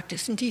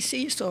practice in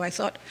D.C. So I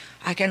thought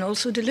I can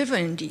also deliver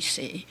in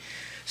D.C.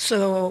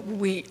 So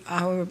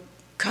our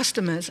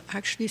customers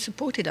actually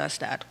supported us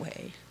that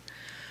way.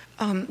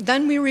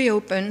 Then we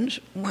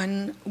reopened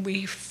when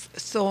we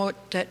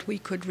thought that we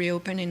could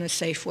reopen in a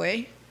safe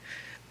way.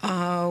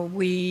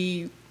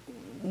 We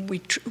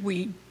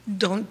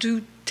don't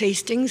do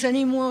tastings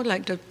anymore,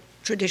 like the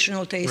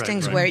traditional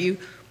tastings right. where you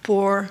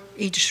pour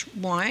each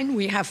wine.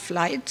 We have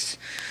flights,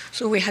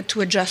 so we had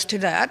to adjust to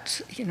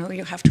that. You know,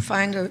 you have to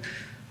find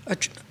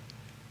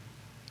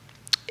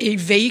a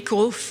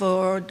vehicle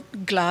for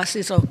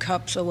glasses or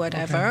cups or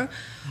whatever.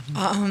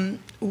 Okay.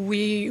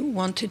 We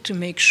wanted to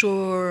make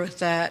sure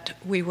that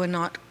we were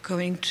not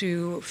going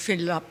to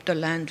fill up the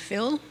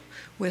landfill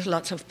with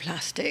lots of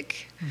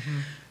plastic.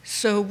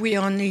 So we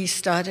only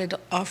started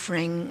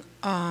offering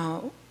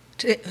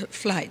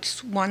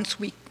flights once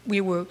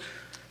we were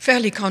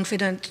fairly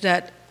confident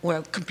that,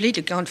 well,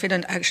 completely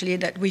confident actually,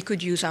 that we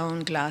could use our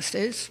own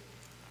glasses,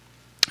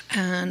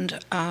 and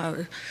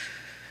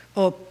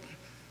or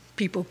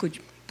people could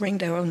bring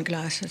their own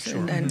glasses, sure,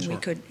 and then we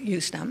could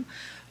use them.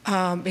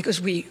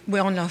 Because we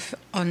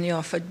only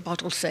offered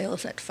bottle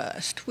sales at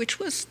first, which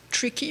was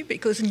tricky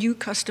because new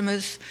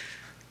customers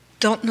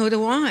don't know the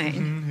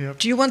wine. Yep.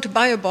 Do you want to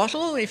buy a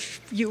bottle if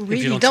you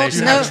really don't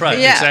know? That's right.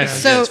 Yeah. Exactly.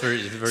 So, yeah, it's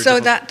very, very so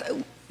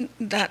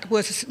that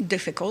was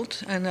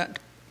difficult, and that.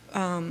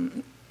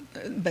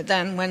 But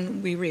then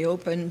when we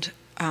reopened,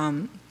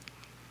 for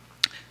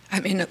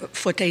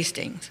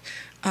tastings,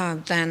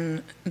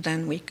 then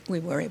we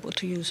were able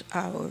to use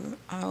our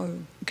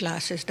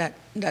glasses.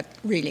 That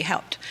really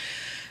helped.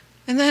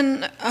 And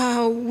then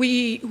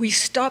we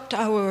stopped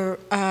our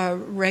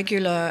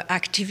regular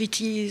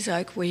activities.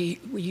 Like we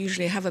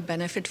usually have a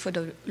benefit for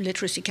the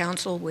Literacy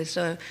Council with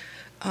a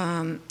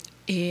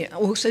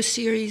author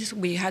series.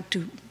 We had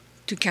to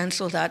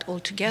cancel that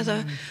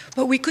altogether,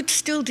 but we could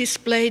still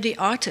display the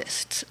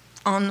artists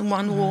on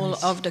one wall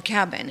of the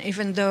cabin,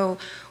 even though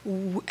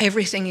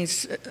everything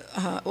is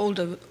all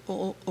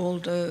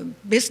the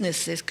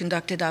business is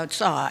conducted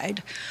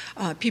outside.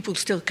 People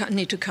still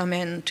need to come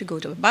in to go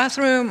to the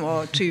bathroom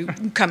or to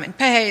come and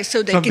pay,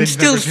 so they can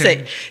still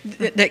see.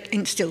 They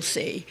can still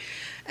see.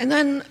 And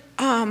then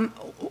I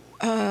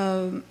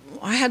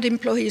had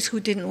employees who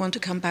didn't want to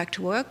come back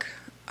to work.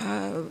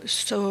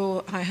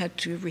 so I had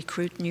to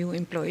recruit new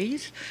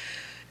employees.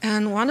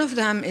 And one of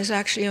them is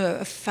actually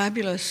a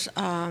fabulous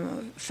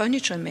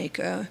furniture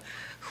maker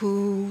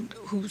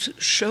whose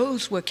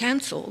shows were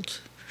canceled.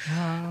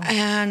 Wow.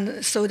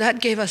 And so that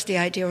gave us the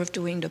idea of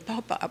doing the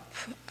pop-up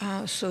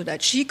so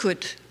that she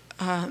could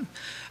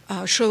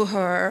show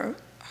her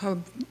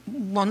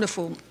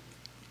wonderful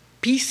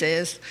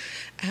pieces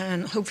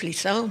and hopefully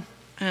sell.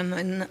 And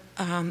then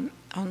on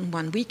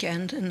one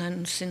weekend, and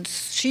then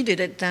since she did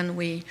it, then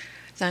we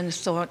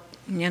thought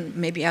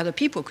maybe other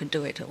people could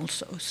do it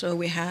also. So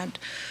we had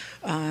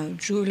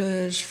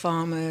jewelers,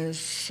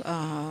 farmers,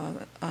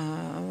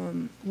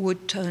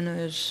 wood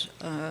turners,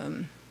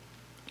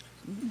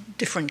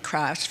 different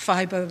crafts,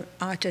 fiber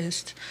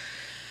artists.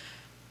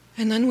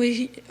 And then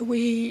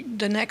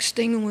the next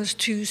thing was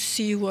to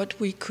see what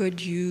we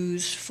could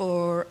use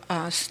for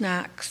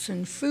snacks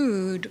and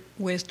food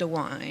with the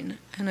wine.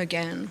 And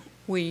again,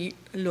 we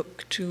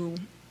look to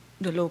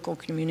the local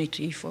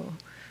community for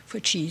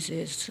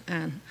cheeses,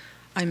 and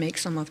I make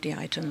some of the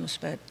items,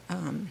 but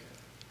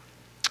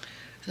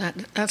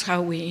that's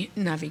how we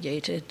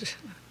navigated,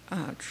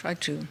 tried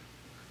to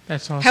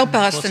That's awesome. help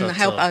us and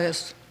help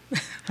others.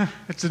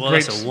 It's a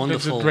wonderful,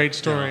 it's a great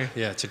story.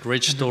 Yeah, it's a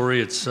great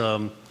story. It's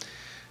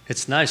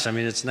nice. I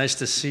mean, it's nice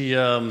to see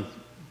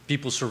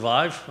people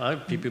survive.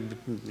 Right? People,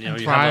 you know,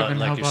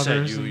 like you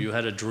said, you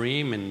had a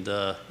dream, and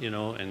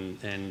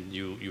and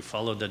you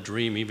followed that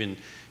dream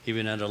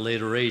even at a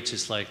later age.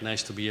 It's like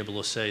nice to be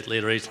able to say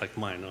later age like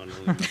mine,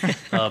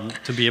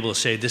 to be able to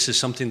say this is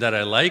something that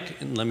I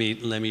like, and let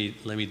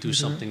me do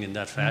something in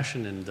that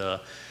fashion,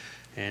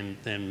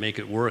 and make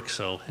it work.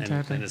 So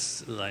and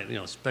it's like, you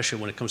know, especially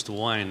when it comes to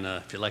wine,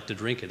 if you like to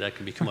drink it, that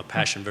can become a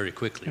passion very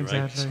quickly,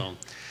 right?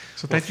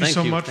 So thank you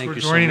so much for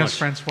joining us,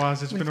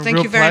 Francoise. It's been a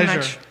real pleasure. Thank you very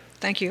much.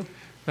 Thank you.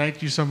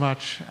 Thank you so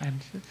much.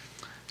 And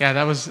yeah,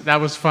 that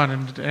was fun.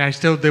 And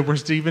there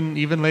was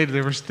even later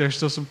there's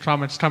still some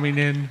comments coming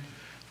in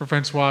for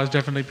Francoise.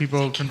 Definitely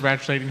people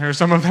congratulating her.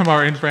 Some of them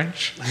are in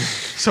French,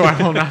 so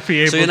I will not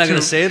be able to. So you're not going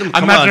to say them?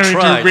 I'm not going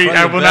to read.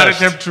 I will not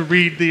attempt to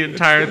read the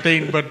entire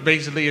thing, but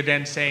basically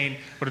again saying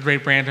what a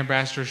great brand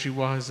ambassador she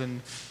was, and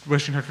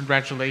wishing her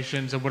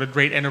congratulations, and what a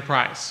great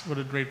enterprise, what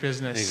a great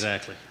business.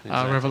 Exactly.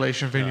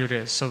 Revalation Vineyard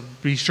is. So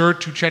be sure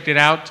to check it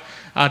out.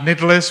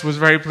 Nicholas was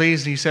very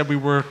pleased. He said we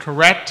were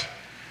correct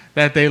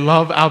that they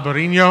love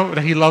Albarino,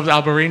 that he loves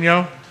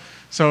Albarino.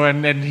 So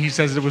and he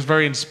says it was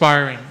very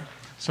inspiring.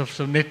 So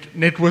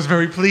Nick was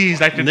very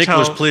pleased. I can tell. Nick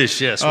was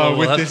pleased, yes.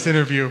 With this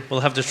interview,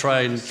 we'll have to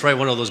try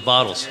one of those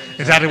bottles.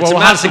 Exactly. Well,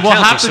 we'll have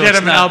to get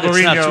him an Albarino.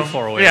 It's not too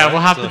far away. Yeah, right?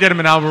 we'll have to get him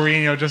an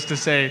Albarino just to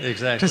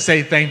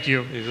say thank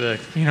you.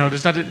 Exactly. You know,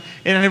 there's not, and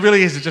it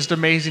really is. It's just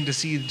amazing to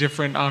see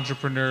different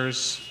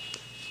entrepreneurs,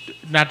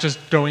 not just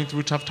going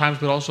through tough times,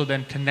 but also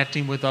then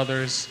connecting with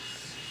others,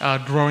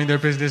 growing their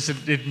business,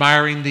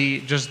 admiring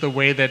the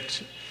way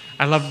that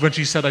I love what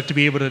she said, like to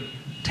be able to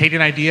take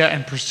an idea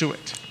and pursue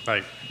it.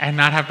 Right. And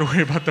not have to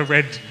worry about the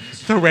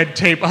red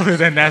tape, other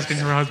than asking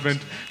her husband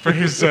for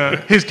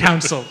his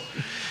counsel.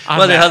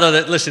 Well,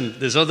 listen,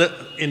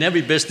 in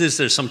every business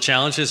there's some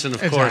challenges, and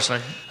of course,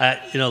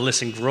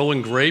 listen,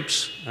 growing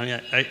grapes. I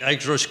mean, I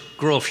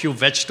grow a few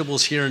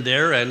vegetables here and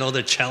there. I know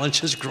the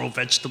challenges grow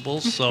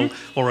vegetables,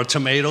 or a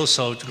tomato.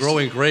 So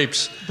growing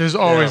grapes, there's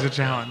always a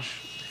challenge,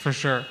 for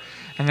sure.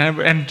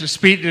 And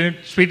speaking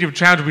of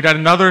challenge, we got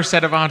another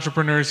set of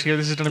entrepreneurs here.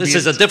 This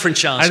is a different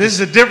challenge. This is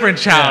a different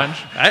challenge.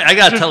 Yeah. I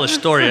got to tell a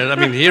story. I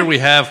mean, here we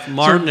have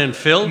Martin and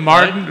Phil.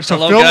 Martin, right? So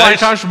hello, Phil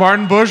Lykosh,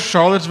 Martin Bush,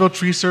 Charlottesville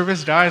Tree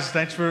Service. Guys,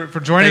 thanks for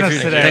joining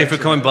us today. Thanks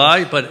for coming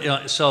by.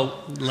 But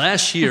so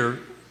last year,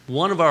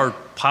 one of our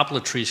poplar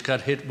trees got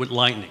hit with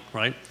lightning,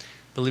 right?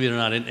 Believe it or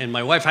not. And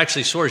my wife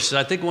actually saw it. She said,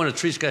 I think one of the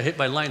trees got hit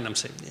by lightning. I'm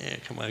saying, yeah,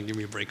 come on, give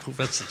me a break.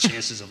 What's the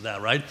chances of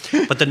that, right?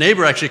 But the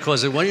neighbor actually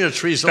caused it. One of the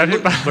trees don't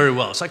look very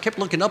well. So I kept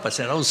looking up. I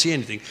said, I don't see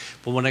anything.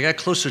 But when I got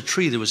closer to the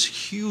tree, there was a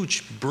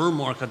huge burn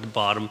mark at the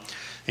bottom.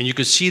 And you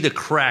could see the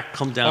crack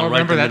come down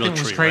right in the middle of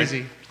the tree. That thing was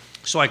crazy.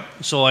 Right?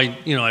 So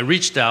I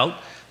reached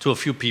out to a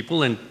few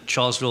people in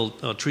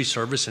Charlottesville Tree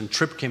Service, and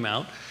Tripp came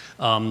out.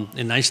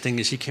 The nice thing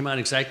is he came out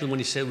exactly when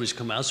he said he was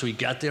come out. So he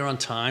got there on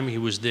time. He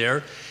was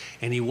there.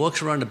 And he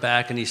walks around the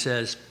back and he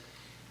says,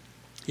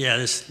 yeah,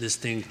 this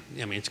thing,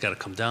 I mean, it's got to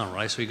come down,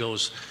 right? So he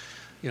goes,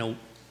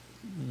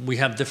 we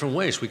have different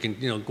ways. We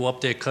can, go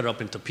up there, cut it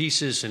up into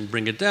pieces and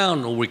bring it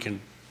down, or we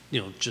can,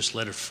 just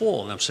let it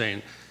fall. And I'm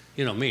saying,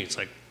 me, it's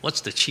like,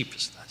 what's the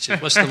cheapest?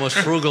 What's the most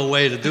frugal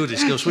way to do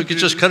this? He goes, we could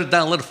just cut it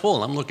down, let it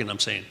fall. And I'm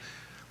saying,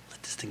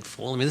 let this thing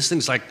fall. I mean, this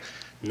thing's like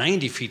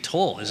 90 feet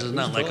tall. This is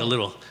not like a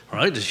little,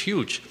 right? It's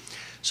huge.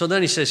 So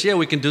then he says, yeah,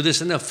 we can do this.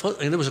 And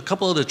there was a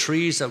couple other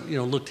trees that,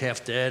 looked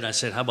half dead. I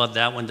said, how about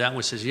that one? That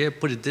one says, yeah,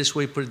 put it this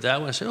way, put it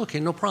that way. I said, okay,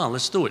 no problem,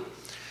 let's do it.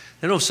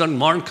 Then all of a sudden,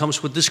 Martin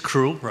comes with this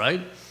crew,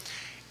 right?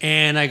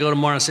 And I go to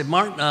Martin, I said,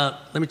 Martin,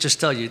 let me just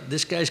tell you,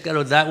 this guy's got to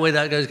go that way,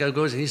 that guy's got to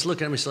go. And he's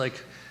looking at me, he's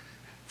like,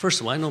 first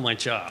of all, I know my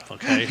job,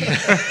 okay?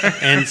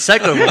 And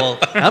second of all,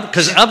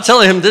 because I'm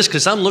telling him this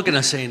because I'm looking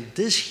and saying,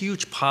 this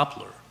huge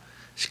poplar,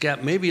 it's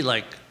got maybe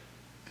like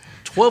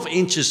 12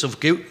 inches of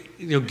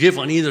give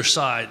on either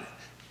side.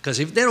 Because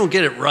if they don't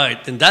get it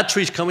right, then that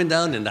tree's coming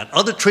down, and that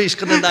other tree's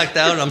going to knock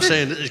down. I'm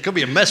saying it's going to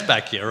be a mess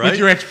back here, right? With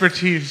your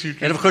expertise.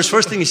 And of course,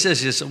 first thing he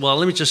says is, well,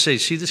 let me just say,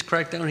 see this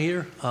crack down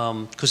here?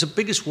 Because the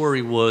biggest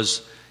worry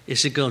was,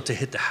 is it going to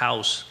hit the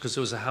house? Because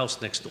there was a house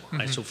next door,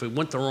 right? So if it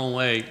went the wrong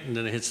way,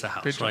 then it hits the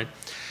house, right?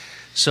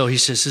 So he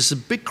says, there's a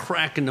big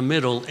crack in the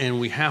middle, and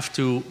we have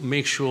to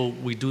make sure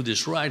we do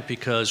this right,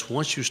 because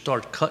once you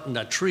start cutting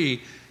that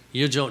tree,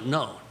 you don't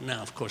know.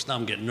 Now, of course, now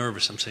I'm getting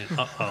nervous. I'm saying,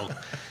 uh-oh.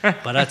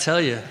 But I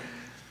tell you,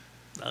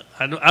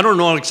 I don't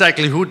know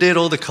exactly who did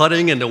all the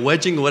cutting and the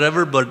wedging or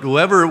whatever, but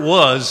whoever it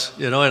was,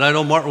 and I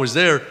know Martin was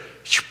there,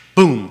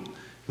 boom.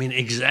 I mean,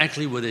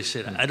 exactly what they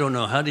said. I don't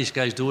know how these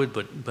guys do it,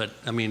 but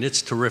I mean,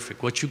 it's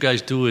terrific. What you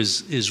guys do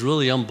is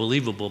really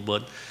unbelievable.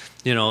 But,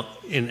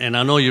 and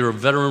I know you're a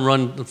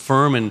veteran-run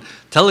firm, and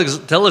tell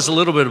us a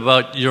little bit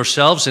about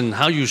yourselves and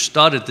how you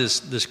started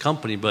this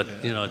company. But,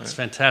 it's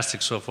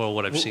fantastic so far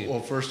what I've seen.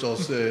 Well, first I'll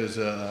say is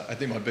I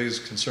think my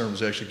biggest concern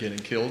was actually getting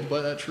killed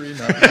by that tree,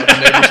 not the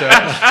neighbor's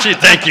house. Gee,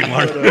 thank you,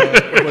 Mark.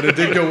 But it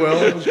did go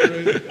well. It was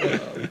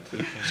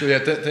great. So, yeah,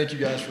 thank you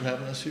guys for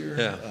having us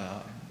here.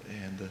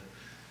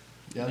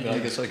 I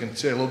guess I can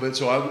say a little bit.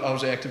 So I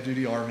was active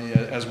duty Army,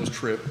 as was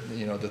Tripp,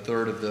 the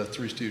third of the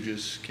Three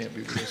Stooges. Can't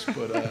be with us.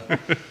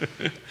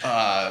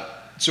 But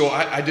so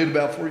I did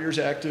about 4 years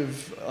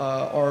active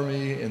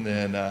Army, and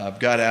then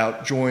got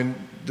out, joined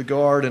the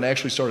Guard, and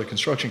actually started a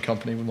construction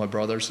company with my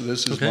brother. So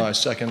this is my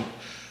second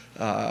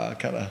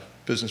kind of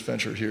business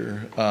venture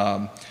here.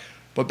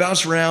 But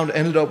bounced around,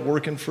 ended up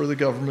working for the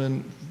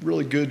government.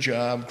 Really good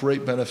job,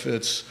 great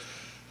benefits.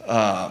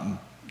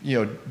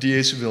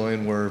 DA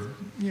civilian, where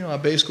I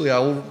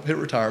will hit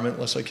retirement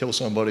unless I kill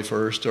somebody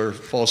first or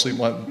fall asleep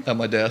at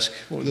my desk.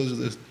 Well, those are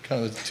the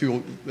kind of the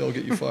two that'll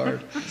get you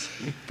fired.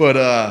 But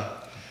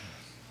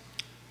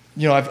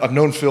I've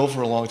known Phil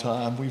for a long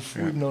time.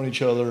 We've known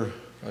each other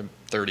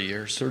 30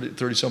 years,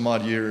 30 some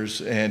odd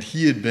years, and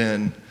he had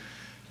been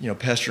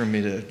pestering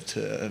me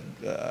to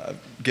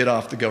get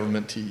off the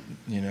government teat.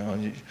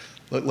 And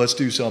let's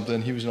do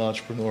something. He was an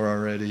entrepreneur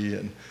already,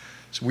 and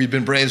so we've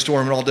been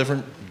brainstorming all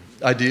different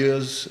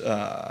ideas.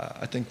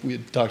 I think we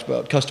had talked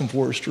about custom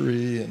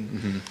forestry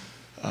and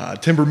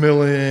timber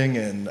milling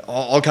and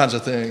all kinds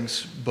of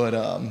things, but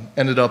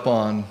ended up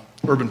on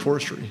urban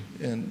forestry.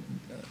 And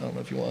I don't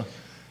know if you want to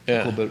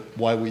talk a little bit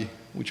why we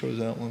chose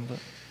that one. But.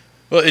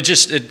 Well,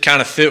 it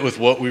kind of fit with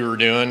what we were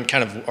doing.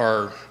 Kind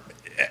of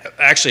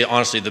actually,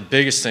 honestly, the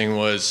biggest thing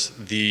was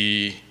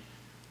the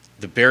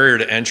barrier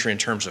to entry in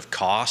terms of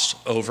cost,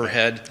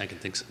 overhead, I can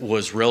think so.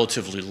 Was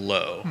relatively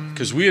low.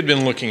 Because we had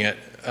been looking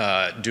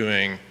at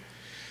doing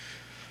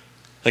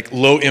like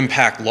low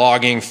impact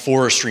logging,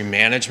 forestry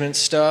management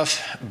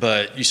stuff,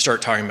 but you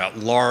start talking about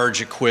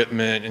large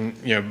equipment, and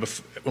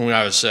when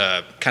I was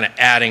kind of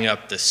adding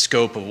up the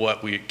scope of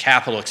what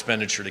capital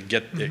expenditure to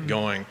get it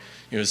going,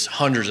 it was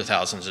hundreds of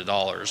thousands of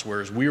dollars,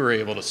 whereas we were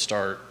able to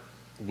start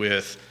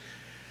with,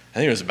 I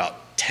think it was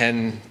about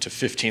 $10,000 to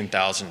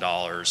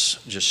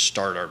 $15,000 just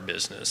start our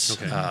business.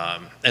 Okay.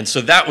 And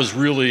so that was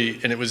really,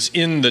 and it was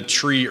in the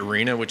tree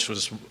arena, which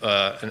was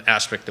an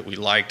aspect that we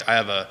liked. I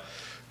have a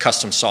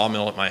custom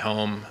sawmill at my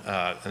home,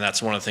 and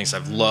that's one of the things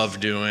I've loved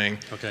doing.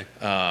 Okay.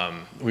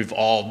 We've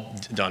all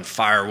done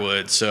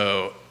firewood.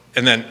 So,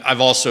 and then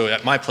I've also,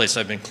 at my place,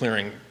 I've been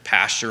clearing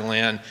pasture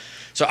land.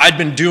 So I'd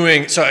been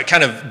doing, so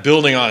kind of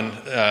building on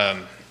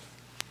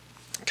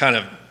kind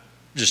of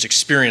just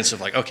experience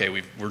of like, okay,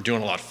 we're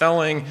doing a lot of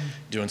felling,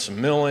 doing some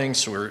milling,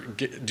 so we're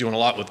doing a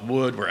lot with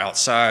wood. We're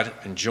outside,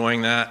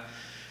 enjoying that.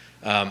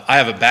 I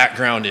have a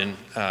background in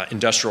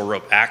industrial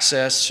rope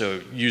access,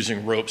 so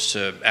using ropes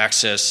to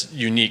access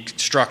unique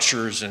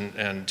structures and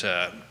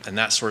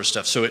that sort of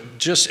stuff. So it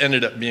just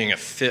ended up being a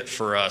fit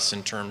for us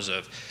in terms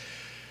of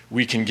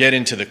we can get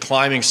into the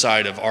climbing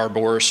side of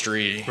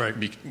arboristry.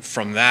 Right.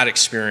 From that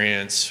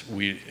experience.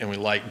 We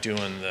like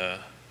doing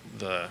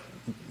the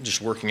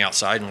just working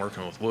outside and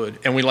working with wood,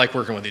 and we like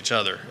working with each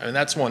other. And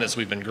that's one as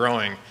we've been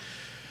growing.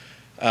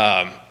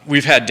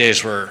 We've had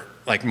days where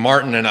like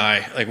Martin and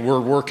I, like we're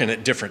working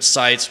at different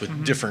sites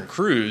with different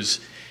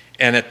crews,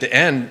 and at the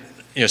end,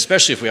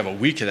 especially if we have a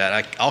week of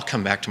that, I'll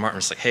come back to Martin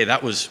and say, hey,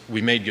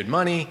 we made good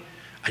money.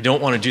 I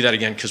don't want to do that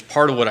again, because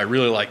part of what I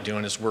really like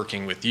doing is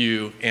working with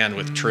you and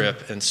with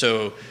Tripp. And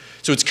so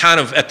it's kind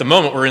of, at the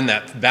moment, we're in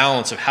that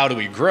balance of how do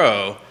we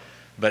grow,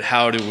 but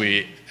how do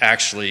we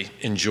actually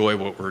enjoy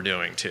what we're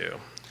doing too.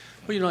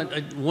 Well,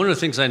 one of the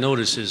things I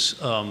noticed is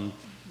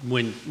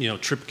when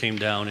Tripp came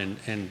down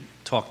and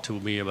talked to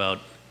me about,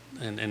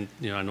 and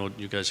I know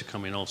you guys are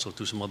coming also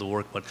do some other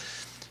work, but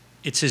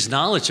it's his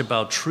knowledge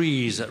about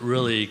trees that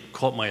really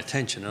caught my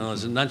attention.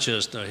 It's not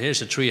just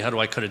here's a tree, how do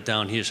I cut it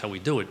down? Here's how we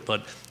do it,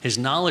 but his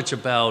knowledge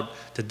about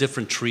the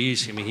different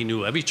trees. I mean, he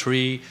knew every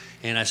tree,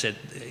 and I said,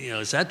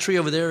 is that tree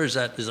over there? Is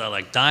that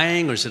like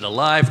dying, or is it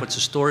alive? What's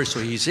the story? So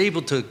he's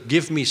able to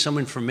give me some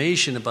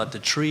information about the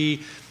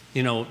tree.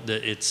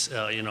 It's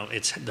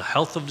the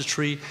health of the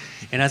tree,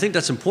 and I think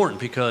that's important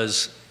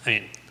because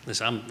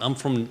Listen, I'm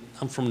from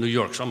New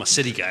York, so I'm a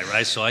city guy,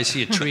 right? So I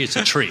see a tree, it's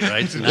a tree,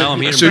 right? Now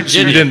I'm here in So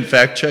Virginia. you didn't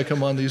fact check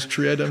him on these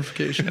tree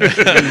identifications? I'm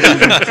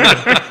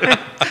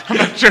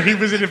not sure he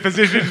was in a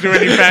position to do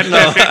any fact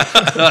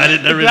checking. No, I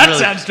didn't. That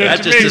sounds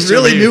good to me. He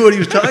really knew what he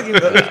was talking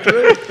about. That's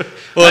great.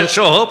 Well, I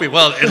sure hope he.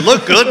 Well, it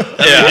looked good.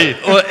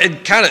 Yeah. Well,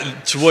 and kind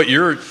of to what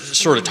you're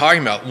sort of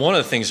talking about, one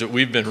of the things that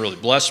we've been really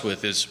blessed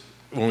with is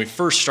when we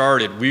first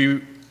started,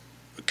 we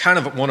kind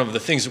of one of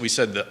the things that we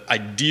said the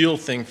ideal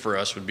thing for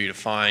us would be to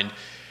find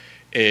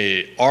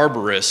a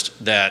arborist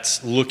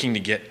that's looking to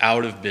get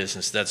out of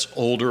business, that's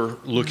older,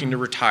 looking to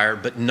retire,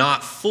 but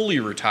not fully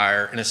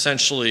retire, and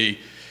essentially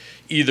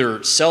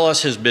either sell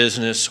us his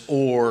business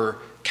or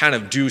kind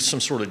of do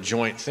some sort of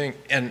joint thing.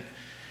 And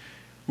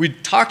we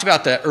talked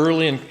about that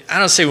early, and I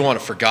don't say we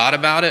forgot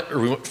about it,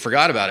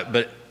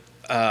 but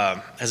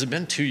has it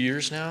been 2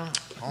 years now?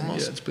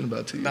 Almost. Yeah, it's been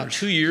about 2 years. About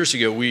 2 years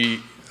ago, we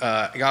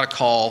got a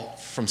call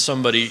from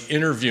somebody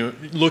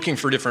looking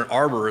for different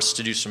arborists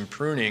to do some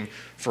pruning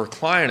for a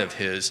client of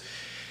his.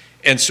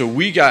 And so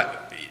we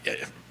got,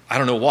 I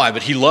don't know why,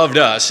 but he loved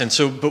us. And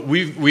so, but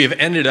we have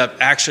ended up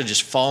actually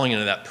just falling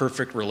into that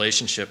perfect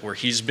relationship where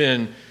he's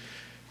a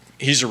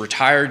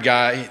retired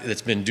guy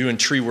that's been doing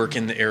tree work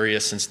in the area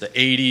since the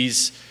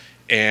 80s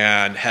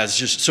and has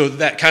just, so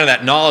that kind of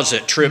that knowledge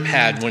that Tripp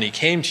had when he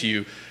came to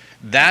you,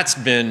 that's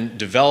been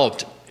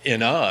developed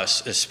in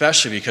us,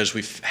 especially because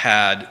we've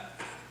had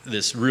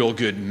this real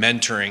good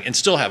mentoring and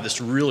still have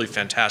this really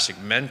fantastic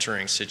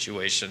mentoring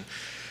situation.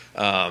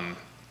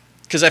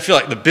 Because I feel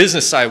like the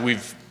business side,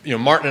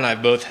 Martin and I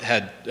both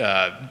had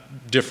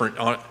different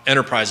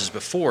enterprises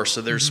before,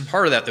 so there's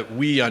part of that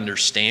we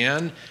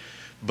understand,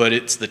 but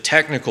it's the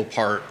technical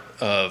part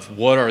of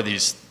what are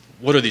these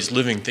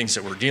living things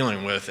that we're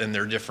dealing with, and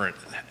they're different,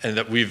 and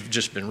that we've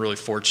just been really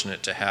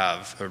fortunate to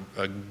have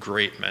a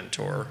great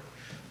mentor.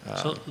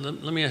 So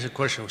let me ask you a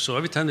question. So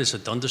every time there's a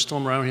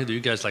thunderstorm around here, do you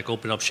guys like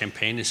open up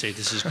champagne and say,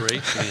 this is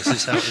great? I mean,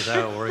 is that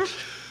how it works?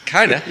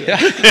 Kind of, yeah.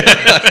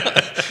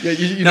 Yeah,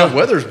 you know,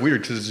 weather's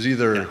weird because it's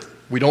either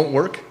we don't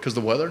work because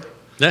the weather.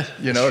 Yeah,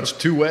 you know, it's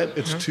too wet.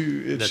 It's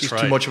just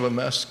right. too much of a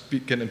mess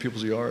getting in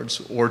people's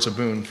yards, or it's a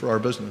boon for our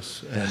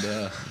business.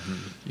 And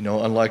you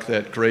know, unlike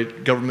that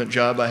great government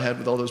job I had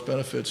with all those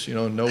benefits, you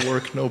know, no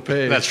work, no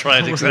pay. That's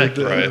right, exactly.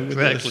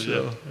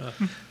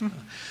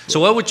 So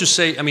what would you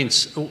say? I mean,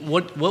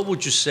 what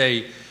would you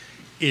say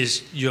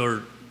is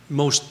your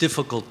most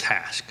difficult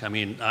task? I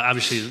mean,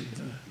 obviously,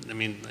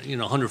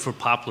 100-foot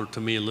poplar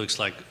to me looks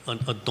like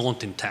a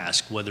daunting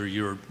task. Whether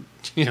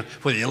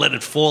whether you let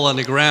it fall on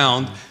the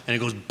ground and it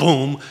goes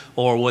boom,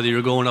 or whether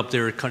you're going up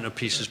there and cutting it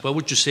pieces. What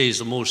would you say is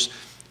the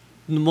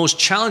most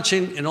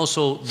challenging and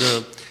also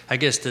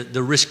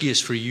the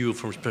riskiest for you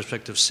from the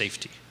perspective of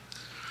safety?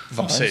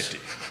 Safety.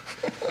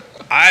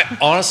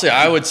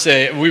 I would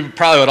say we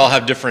probably would all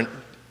have different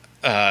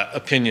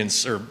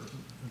opinions or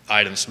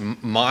items.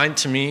 Mine,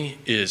 to me,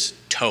 is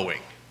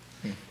towing.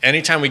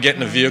 Anytime we get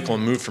in a vehicle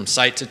and move from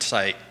site to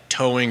site,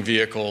 towing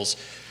vehicles,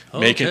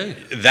 I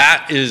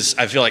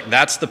feel like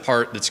that's the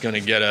part that's going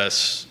to get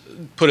us,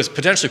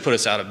 potentially put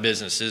us out of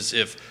business, is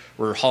if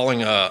we're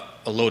hauling a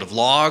load of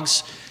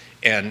logs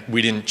and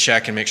we didn't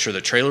check and make sure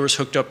the trailer was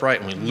hooked up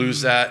right, and we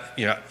lose that.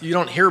 You know, you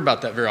don't hear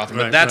about that very often,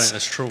 but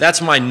that's true.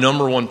 That's my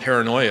number one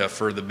paranoia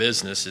for the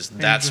business, is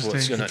that's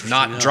what's going to,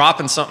 not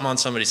dropping something on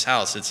somebody's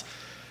house, it's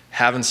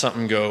having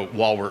something go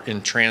while we're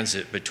in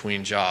transit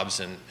between jobs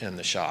and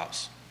the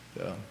shops.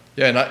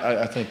 Yeah, and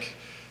I think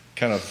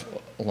kind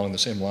of along the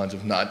same lines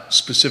of not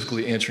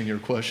specifically answering your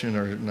question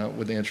or not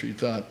with the answer you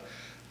thought,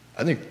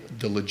 I think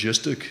the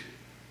logistic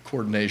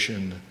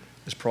coordination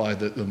is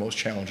probably the most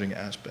challenging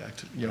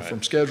aspect. You know,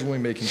 from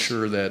scheduling, making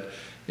sure that,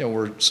 you know,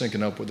 we're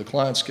syncing up with the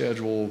client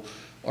schedule,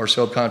 our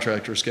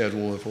subcontractor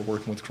schedule if we're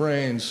working with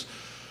cranes,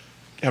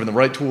 having the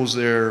right tools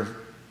there,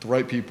 the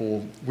right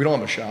people. We don't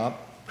have a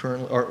shop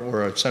currently,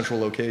 or a central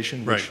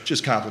location, which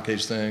just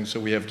complicates things. So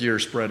we have gear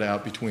spread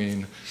out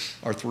between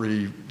our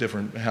 3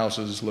 different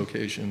houses,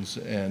 locations,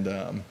 and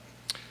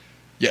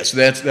so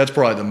that's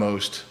probably the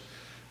most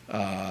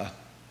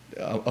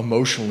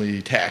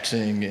emotionally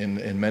taxing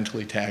and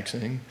mentally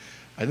taxing.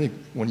 I think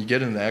when you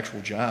get into the actual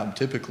job,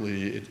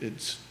 typically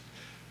it's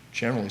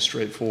generally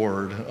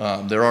straightforward.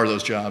 There are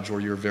those jobs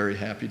where you're very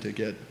happy to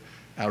get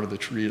out of the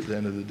tree at the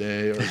end of the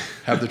day, or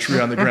have the tree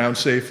on the ground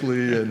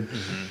safely, and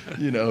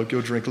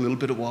go drink a little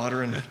bit of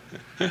water and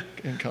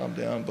calm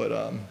down. But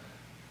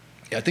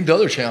I think the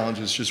other challenge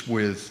is just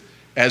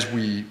as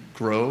we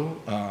grow.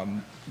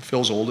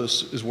 Phil's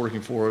oldest is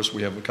working for us.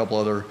 We have a couple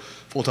other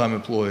full-time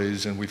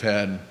employees, and we've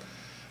had,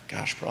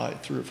 probably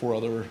 3 or 4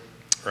 other,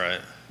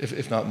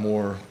 if not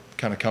more,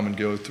 kind of come and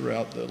go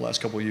throughout the last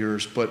couple of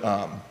years.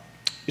 But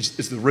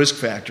it's the risk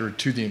factor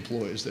to the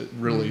employees that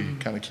really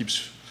kind of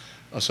keeps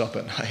us up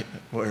at night,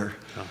 where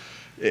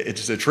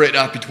it's a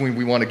trade-off between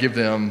we want to give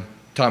them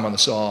time on the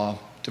saw,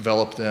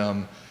 develop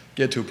them,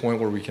 get to a point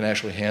where we can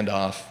actually hand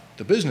off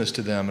the business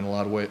to them in a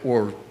lot of ways,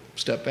 or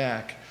step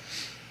back.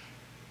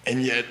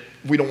 And yet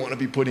we don't want to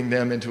be putting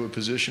them into a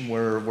position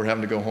where we're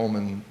having to go home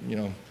and,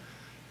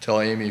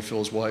 tell Amy,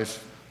 Phil's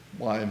wife,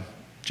 why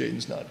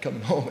Jaden's not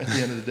coming home at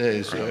the end of the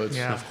day. So it's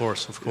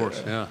Of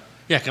course, yeah.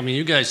 I mean,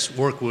 you guys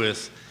work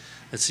with,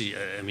 let's see,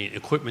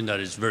 equipment that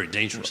is very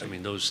dangerous. I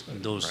mean, those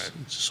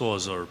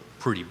saws are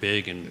pretty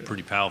big and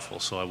pretty powerful.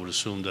 So I would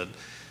assume that,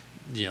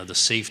 the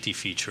safety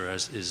feature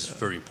is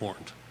very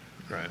important.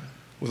 Right.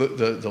 Well,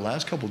 the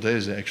last couple of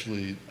days,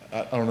 actually,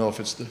 I don't know if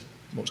it's the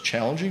most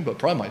challenging, but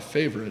probably my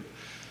favorite,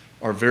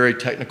 are very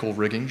technical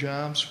rigging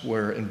jobs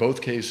where in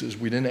both cases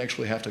we didn't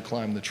actually have to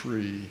climb the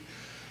tree,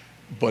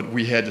 but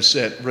we had to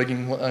set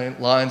rigging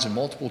lines in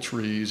multiple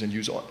trees and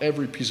use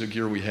every piece of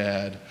gear we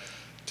had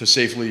to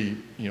safely,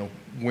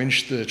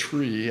 winch the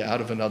tree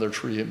out of another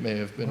tree it may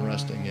have been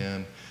resting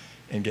in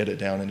and get it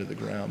down into the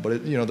ground.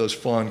 But those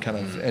fun kind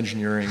of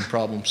engineering,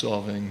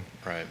 problem-solving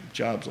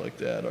jobs like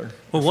that are.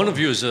 Well, one of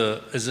you is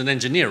an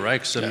engineer,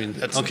 right? 'Cause,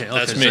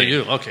 that's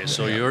me.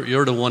 So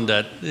you're the one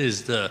that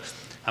is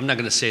I'm not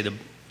going to say the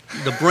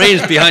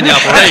brains behind the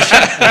operation.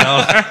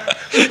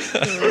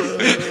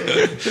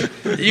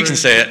 You can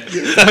say it.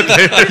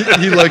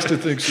 He likes to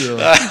think so.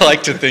 I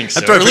like to think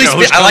so. At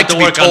least I like to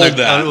be told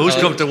that. Who's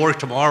come to work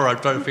tomorrow? I'm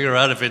trying to figure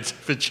out if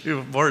it's you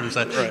or Martin.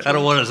 I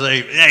don't want to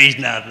say, he's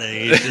not.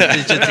 He's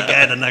just the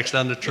guy that knocks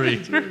down the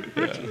tree.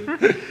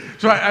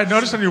 So I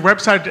noticed on your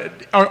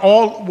website, are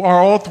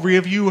all three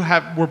of you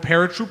were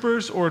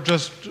paratroopers or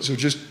just? So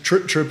just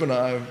Trip and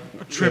I.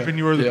 Trip and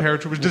you were the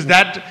paratroopers.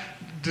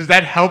 Does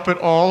that help at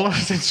all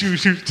since you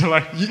used to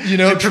like?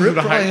 Trip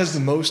probably has the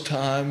most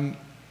time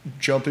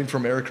jumping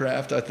from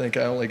aircraft. I think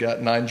I only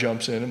got 9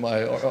 jumps in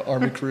my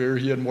Army career.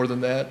 He had more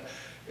than that,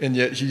 and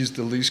yet he's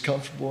the least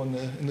comfortable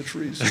in the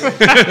trees. So,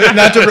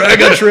 not to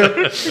brag on Trip.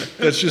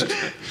 That's just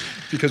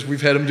because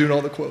we've had him doing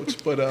all the quotes.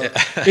 But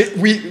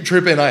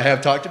Trip and I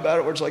have talked about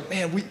it. Where it's like,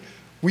 man,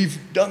 we've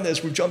done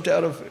this. We've jumped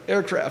out of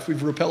aircraft. We've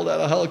rappelled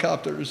out of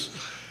helicopters,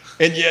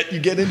 and yet you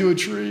get into a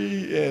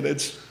tree and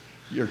it's.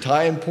 Your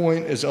tie-in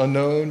point is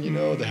unknown.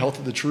 The health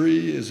of the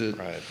tree, is it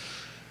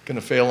going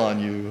to fail on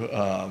you?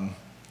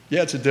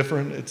 It's a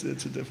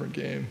different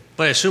game.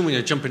 But I assume when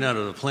you're jumping out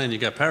of the plane, you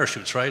got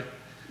parachutes, right?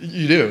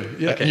 You do,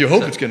 yeah. Okay. And you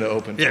hope it's going to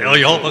open. Yeah.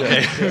 You hope.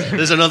 Okay. Yeah.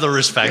 There's another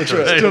risk factor.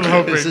 That's right. Still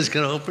hoping. This is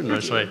going to open.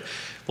 That's right.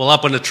 Well,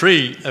 up on the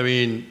tree,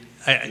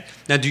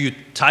 now do you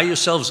tie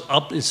yourselves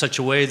up in such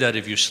a way that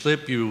if you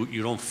slip,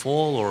 you don't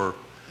fall, or?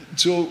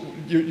 So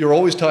you're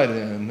always tied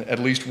in at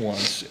least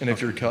once, and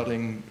if you're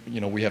cutting,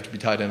 we have to be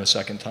tied in a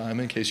second time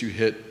in case you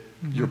hit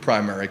your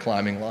primary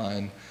climbing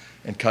line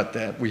and cut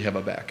that. We have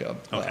a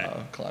backup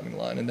climbing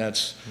line, and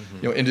that's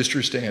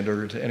industry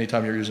standard.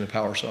 Anytime you're using a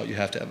power saw, you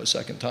have to have a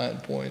second tie-in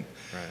point.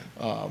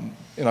 Right.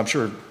 And I'm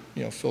sure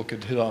Phil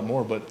could hit on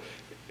more, but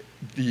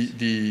on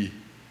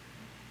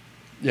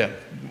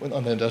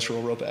the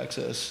industrial rope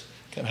access.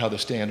 Kind of how the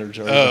standards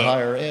are even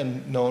higher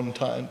and known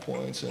tie-in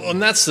points. Well, and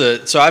that's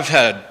so I've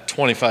had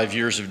 25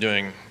 years of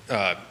doing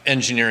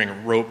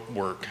engineering rope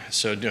work,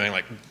 so doing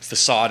like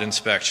facade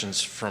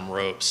inspections from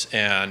ropes.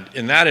 And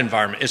in that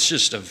environment, it's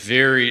just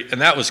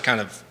and that was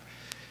kind of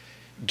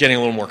getting a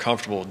little more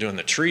comfortable doing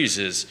the trees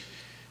is,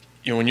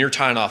 when you're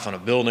tying off on a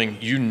building,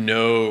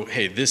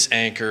 hey, this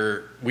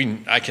anchor,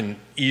 I can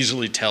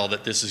easily tell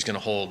that this is going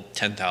to hold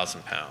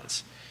 10,000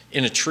 pounds.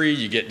 In a tree,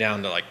 you get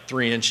down to like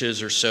 3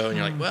 inches or so, and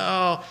you're like,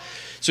 well,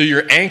 so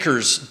your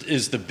anchors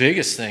is the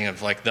biggest thing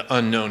of like the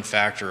unknown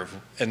factor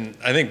and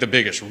I think the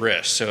biggest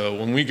risk. So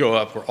when we go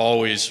up, we're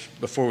always,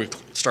 before we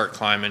start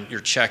climbing, you're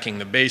checking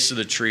the base of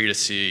the tree to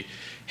see,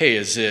 hey,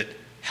 is it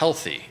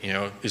healthy?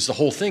 Is the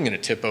whole thing going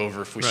to tip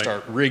over if we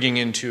start rigging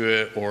into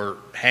it or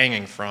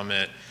hanging from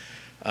it?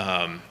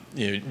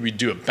 We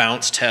do a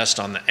bounce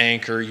test on the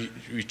anchor.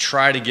 We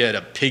try to get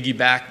a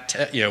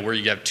piggyback, where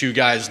you have 2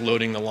 guys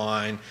loading the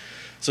line.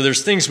 So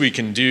there's things we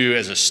can do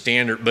as a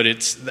standard, but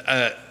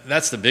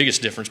that's the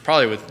biggest difference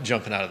probably with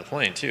jumping out of the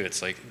plane too.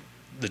 It's like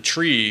the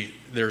tree,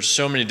 there's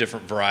so many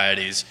different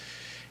varieties,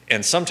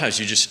 and sometimes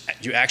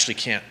you actually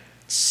can't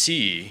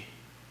see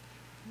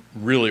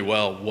really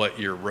well what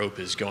your rope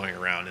is going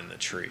around in the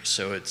tree.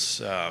 So it's,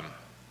 I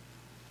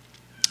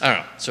don't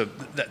know, so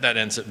that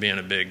ends up being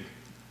a big,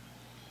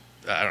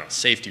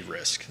 safety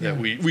risk that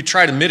we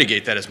try to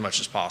mitigate that as much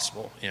as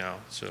possible,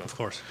 so. Of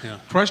course, yeah.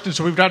 Question,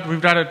 so we've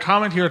got a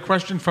comment here, a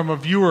question from a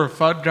viewer,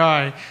 Fud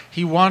Guy.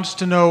 He wants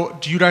to know,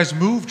 do you guys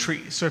move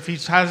trees? So if he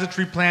has a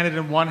tree planted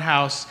in one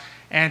house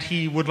and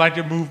he would like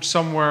it moved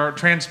somewhere,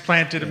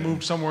 transplanted and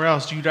moved somewhere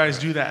else, do you guys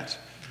do that?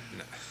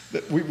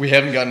 We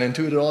haven't gotten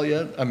into it at all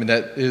yet.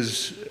 That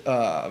is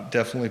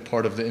definitely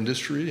part of the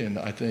industry, and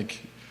I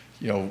think,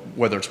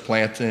 whether it's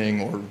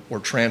planting or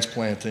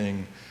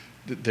transplanting,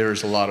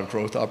 there's a lot of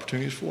growth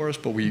opportunities for us,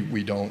 but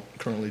we don't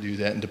currently do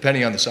that. And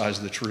depending on the size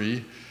of the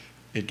tree,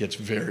 it gets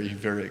very,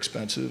 very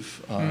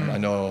expensive. I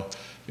know,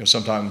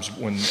 sometimes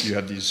when you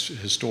have these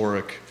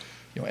historic,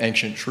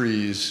 ancient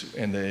trees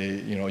and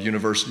a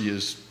university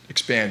is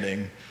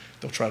expanding,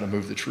 they'll try to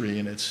move the tree,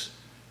 and it's,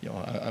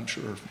 I'm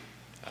sure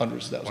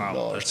hundreds of thousands of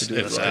dollars to do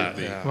it right.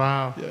 Yeah.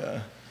 Wow.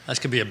 Yeah. That's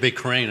going to be a big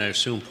crane, I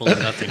assume, pulling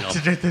that thing up.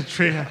 To get the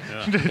tree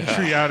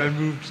out and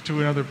moved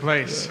to another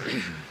place.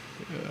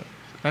 Yeah.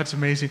 That's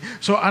amazing.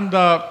 So on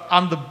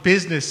the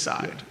business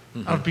side,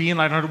 of being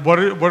like, what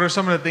are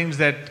some of the things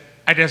that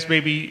I guess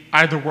maybe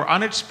either were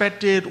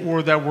unexpected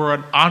or that were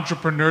an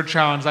entrepreneur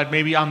challenge, like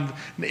maybe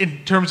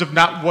in terms of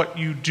not what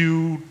you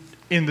do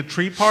in the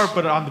tree part,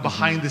 but on the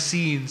behind the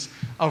scenes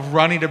of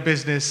running a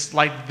business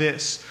like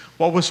this?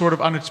 What was sort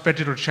of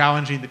unexpected or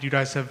challenging that you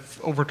guys have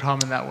overcome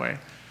in that way?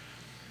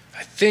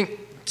 I think,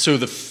 so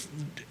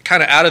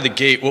kind of out of the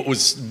gate, what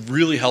was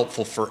really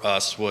helpful for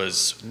us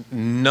was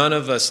none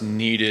of us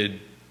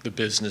needed the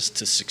business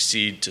to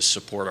succeed to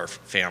support our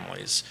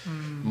families.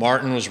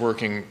 Martin was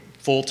working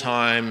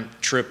full-time,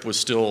 Tripp was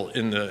still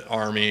in the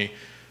Army,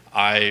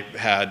 I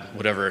had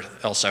whatever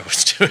else I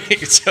was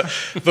doing. So,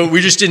 but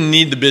we just didn't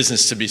need the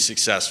business to be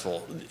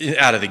successful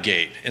out of the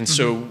gate. And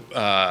so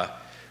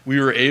we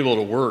were able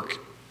to work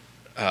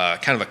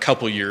kind of a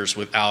couple years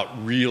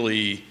without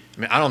really,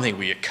 I mean, I don't think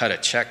we had cut a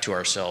check to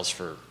ourselves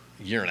for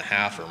a year and a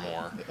half or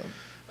more.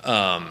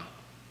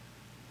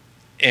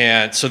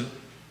 And so,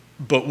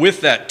 but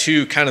with that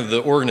too, kind of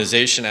the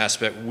organization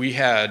aspect, we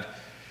had,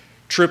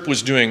 Tripp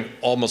was doing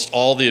almost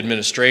all the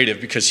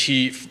administrative because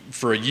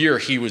for a year,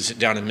 he was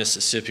down in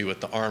Mississippi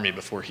with the Army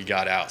before he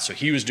got out. So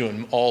he was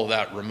doing all of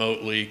that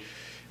remotely.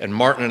 And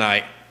Martin and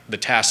I, the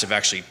task of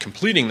actually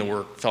completing the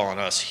work fell on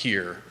us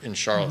here in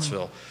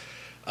Charlottesville.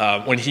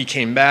 When he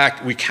came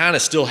back, we kind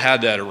of still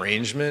had that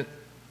arrangement.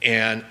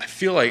 And I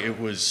feel like it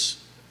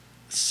was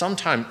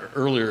sometime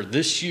earlier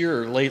this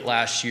year or late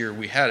last year,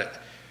 we had it,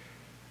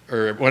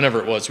 or whenever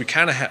it was, we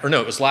kind of had, or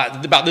no, it was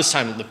about this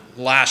time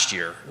last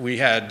year, we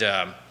had,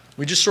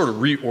 we just sort of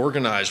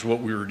reorganized what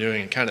we were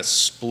doing and kind of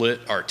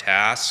split our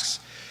tasks.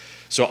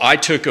 So I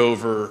took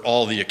over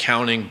all the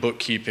accounting,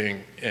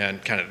 bookkeeping,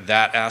 and kind of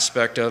that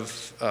aspect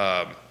of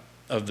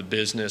the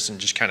business and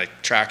just kind of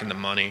tracking the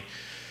money.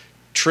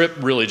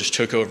 Tripp really just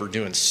took over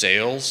doing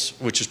sales,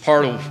 which is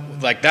part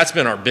of, like, that's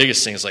been our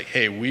biggest thing is like,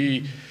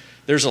 hey,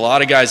 there's a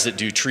lot of guys that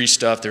do tree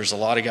stuff. There's a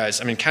lot of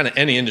guys, I mean, kind of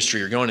any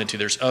industry you're going into,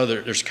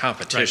 there's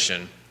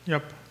competition. Right.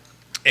 Yep.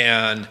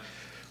 And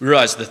we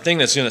realized the thing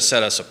that's going to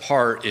set us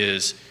apart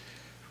is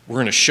we're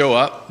going to show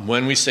up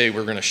when we say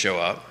we're going to show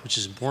up. Which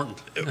is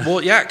important.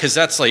 Well, yeah, because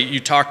that's like, you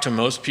talk to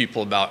most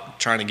people about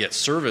trying to get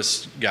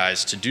service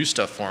guys to do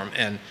stuff for them.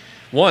 And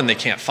one, they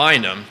can't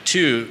find them.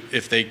 Two,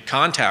 if they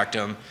contact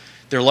them,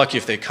 they're lucky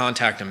if they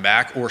contact them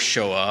back or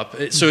show up.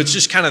 So it's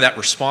just kind of that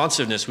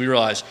responsiveness. We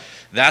realize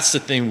that's the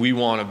thing we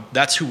want to,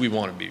 that's who we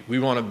want to be. We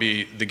want to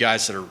be the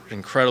guys that are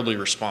incredibly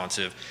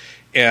responsive.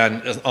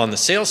 And on the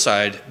sales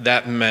side,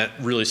 that meant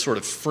really sort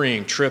of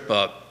freeing Tripp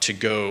up to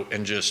go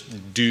and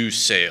just do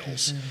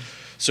sales.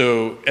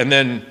 So, and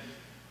then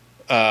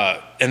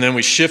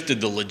we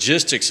shifted the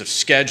logistics of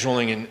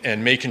scheduling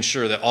and making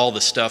sure that all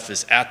the stuff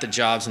is at the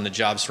jobs and the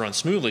jobs run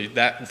smoothly.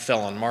 That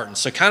fell on Martin.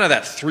 So kind of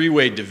that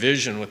three-way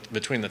division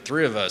between the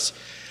three of us,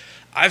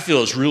 I feel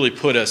has really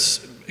put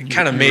us,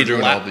 kind of made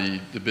doing all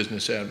the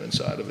business admin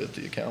side of it,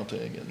 the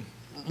accounting and.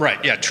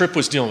 Right, yeah, Tripp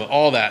was dealing with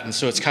all that, and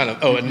so it's kind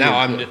of, and now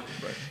I'm,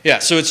 yeah,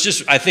 so it's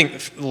just, I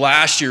think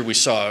last year we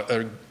saw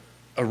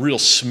a real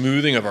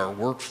smoothing of our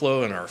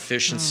workflow and our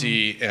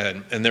efficiency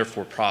and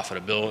therefore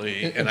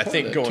profitability, and I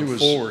think going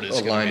forward is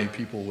aligning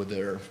people with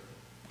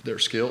their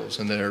skills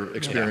and their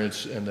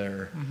experience and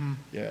their,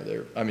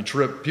 I mean,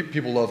 Tripp,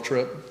 people love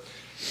Tripp,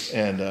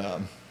 and,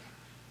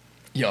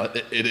 you know,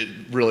 it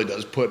really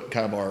does put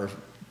kind of our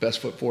best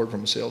foot forward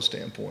from a sales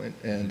standpoint,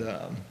 and,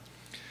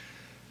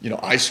 you know,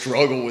 I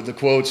struggle with the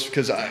quotes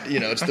because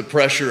it's the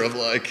pressure of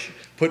like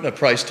putting a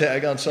price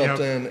tag on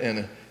something,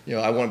 and you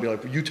know, I want to be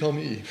like, well, you tell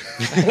me.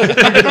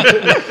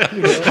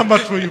 How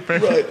much will you pay?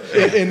 Right.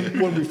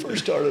 And when we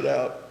first started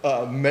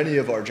out, many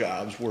of our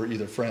jobs were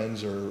either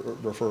friends or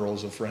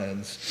referrals of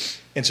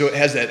friends, and so it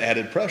has that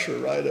added pressure,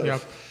 right?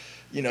 Of,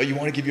 you know, you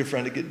want to give your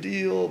friend a good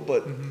deal,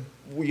 but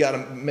we got to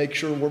make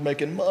sure we're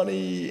making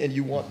money, and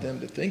you want them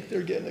to think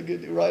they're getting a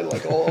good deal, right?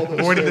 Like all those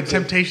avoiding the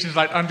temptations,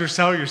 like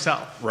undersell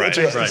yourself. Right.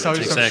 Sell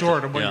yourself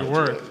short of what you're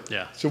worth.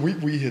 Yeah. So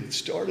we had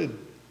started,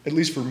 at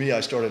least for me,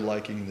 I started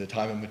liking the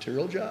time and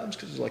material jobs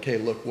because it's like, hey,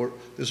 look,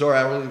 this is our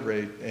hourly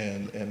rate,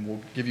 and we'll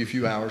give you a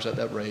few hours at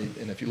that rate,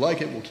 and if you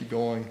like it, we'll keep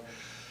going.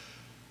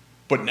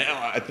 But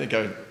now I think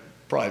I'm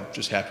probably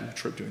just happy with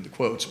Tripp doing the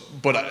quotes.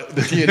 But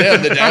the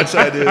T&M, the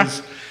downside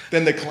is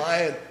then the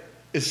client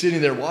is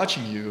sitting there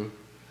watching you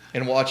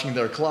and watching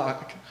their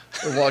clock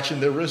or watching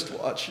their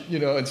wristwatch, you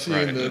know, and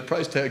seeing the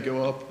price tag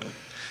go up.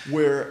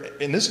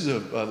 And this is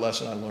a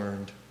lesson I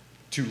learned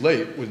too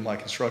late with my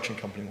construction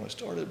company when I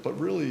started, but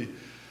really,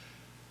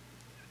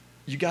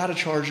 you got to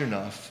charge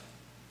enough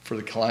for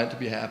the client to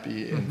be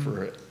happy and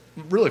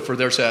for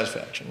their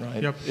satisfaction,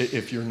 right? Yep.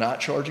 If you're not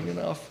charging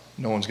enough,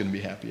 no one's going to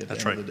be happy at the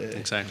end of the day.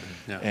 Exactly.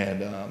 Yeah.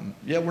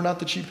 And we're not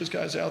the cheapest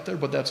guys out there,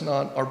 but that's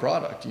not our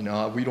product. You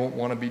know, we don't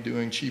want to be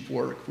doing cheap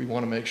work. We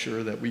want to make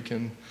sure that we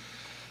can,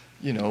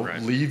 you know,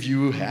 leave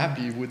you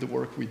happy with the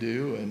work we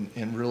do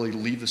and really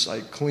leave the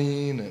site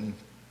clean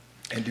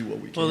and do what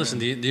we can. Well, listen,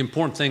 the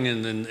important thing,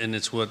 and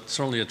it's what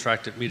certainly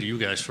attracted me to you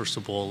guys, first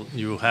of all,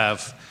 you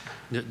have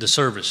the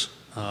service.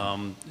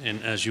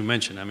 And as you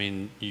mentioned, I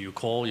mean, you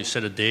call, you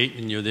set a date,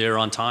 and you're there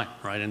on time,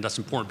 right? And that's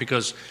important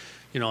because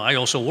I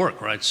also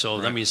work, right? So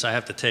that means I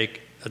have to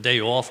take a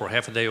day off or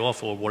half a day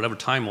off or whatever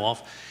time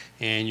off,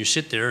 and you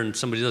sit there and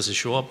somebody doesn't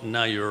show up, and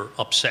now you're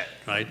upset,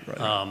 right?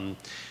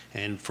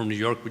 And from New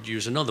York would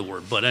use another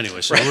word, but anyway,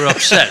 so we're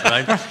upset,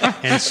 right?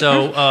 And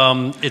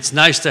so it's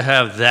nice to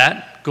have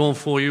that going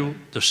for you,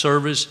 the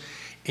service,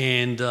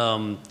 and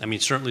I mean,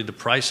 certainly the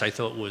price I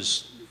thought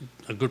was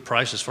a good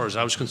price as far as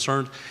I was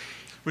concerned.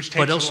 Which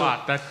takes a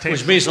lot.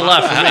 Which means a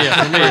lot for me.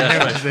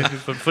 That's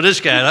right. For this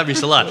guy, that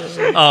means a lot.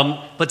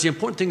 But the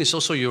important thing is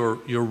also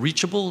you're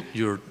reachable.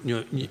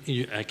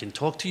 I can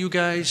talk to you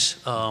guys.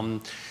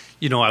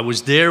 I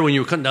was there when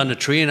you were cutting down the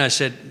tree, and I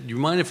said, "You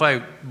mind if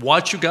I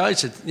watch you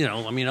guys?"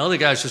 Other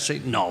guys would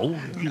say, "No,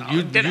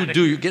 you get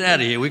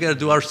out of here. We got to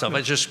do our stuff."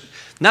 I just,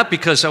 not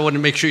because I want to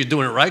make sure you're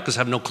doing it right, because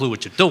I have no clue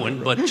what you're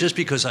doing, but just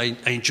because I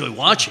enjoy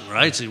watching,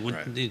 right? So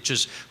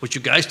just what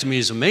you guys to me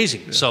is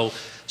amazing. Yeah.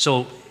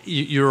 So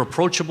you're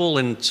approachable,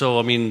 and so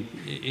I mean,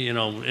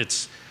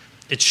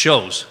 it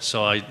shows.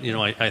 So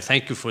I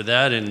thank you for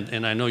that,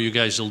 and I know you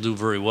guys will do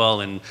very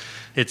well, and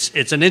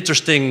it's an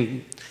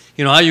interesting.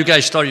 How you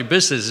guys start your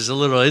business is a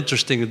little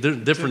interesting,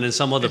 different than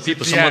some other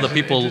people. Some other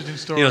people,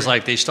 it's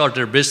like they start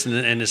their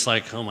business and it's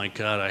like, oh my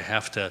God,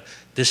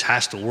 this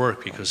has to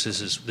work because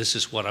this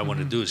is what I want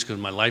to do. It's good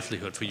my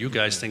livelihood. For you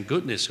guys, thank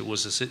goodness it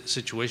was a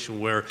situation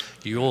where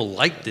you all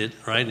liked it,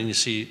 right? And you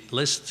see,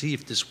 let's see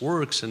if this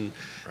works, and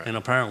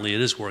apparently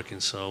it is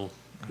working. So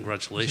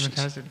congratulations.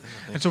 Fantastic.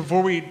 And so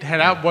before we head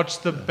out, what's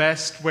the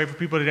best way for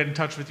people to get in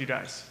touch with you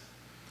guys?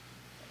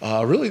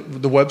 Really,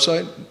 the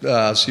website,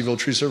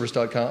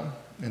 CVilleTreeService.com.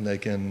 And they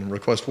can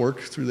request work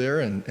through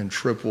there, and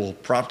Trip will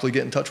promptly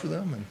get in touch with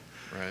them and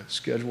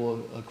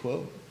schedule a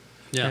quote.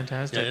 Yeah,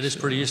 fantastic. Yeah, it is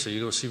pretty easy.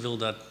 You go to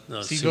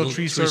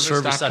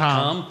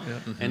CVilleTreeService.com,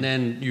 and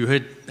then you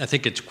hit, I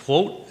think it's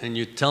quote, and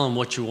you tell them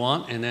what you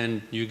want, and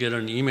then you get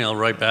an email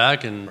right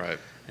back, and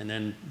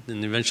then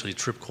eventually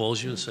Trip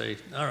calls you and say,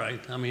 "All right,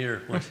 I'm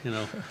here. Let's do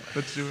it."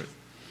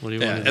 What do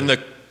you want? And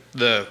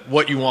the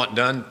what you want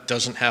done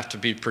doesn't have to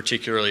be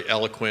particularly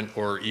eloquent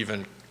or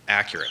even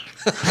accurate.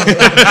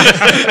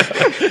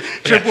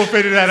 Trip will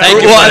figure that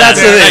out. Well, that's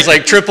the thing. It's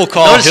like triple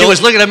call. Notice he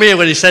was looking at me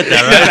when he said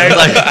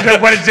that,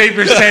 right? What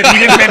Xavier said, he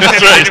didn't mention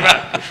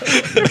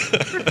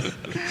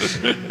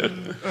it.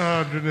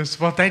 Oh, goodness.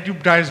 Well, thank you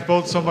guys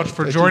both so much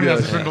for joining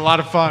us. It's been a lot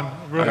of fun.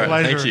 Real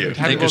pleasure. Thank you.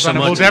 Thank you so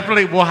much.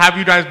 We'll have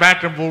you guys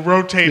back, and we'll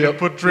rotate and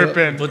put Trip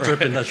in. Put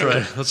Trip in, that's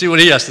right. Let's see what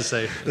he has to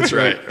say. That's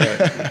right.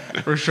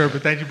 For sure,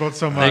 but thank you both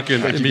so much. Thank you.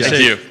 Thank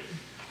you.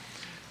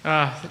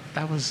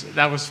 That was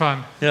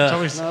fun.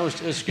 Yeah,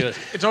 it's good.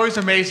 It's always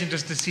amazing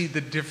just to see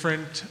the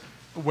different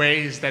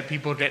ways that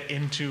people get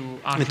into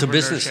entrepreneurship, into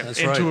business, that's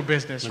into right. a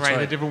business, That's right?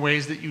 right? The different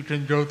ways that you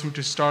can go through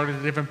to start it,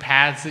 the different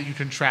paths that you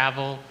can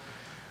travel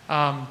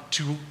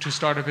to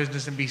start a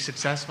business and be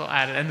successful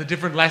at it, and the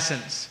different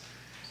lessons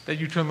that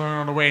you can learn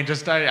on the way. And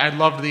just I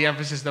loved the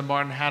emphasis that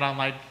Martin had on,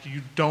 like,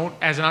 you don't,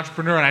 as an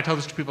entrepreneur, and I tell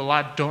this to people a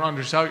lot, don't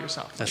undersell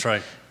yourself. That's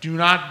right. Do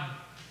not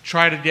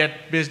try to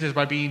get business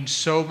by being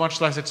so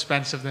much less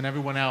expensive than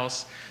everyone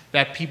else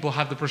that people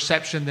have the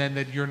perception then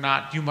that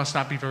you must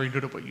not be very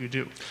good at what you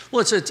do.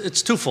 Well,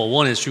 it's twofold.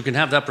 One is you can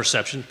have that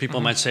perception.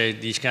 People might say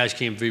these guys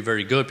can't be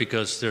very good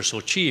because they're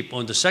so cheap.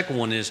 And the second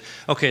one is,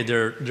 okay,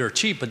 they're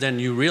cheap, but then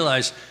you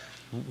realize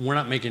we're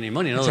not making any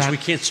money. In other words, we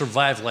can't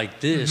survive like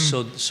this.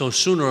 So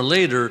sooner or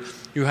later,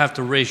 you have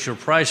to raise your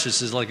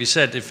prices. Is like you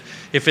said, if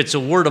it's a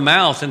word of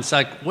mouth, and it's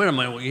like, wait a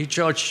minute, he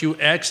charged you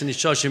X and he's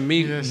charging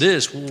me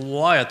this.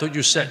 Why? I thought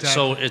you said.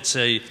 So it's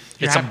a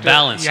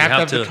balance. You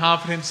have to have the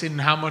confidence in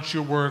how much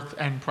you're worth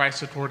and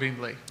price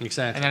accordingly.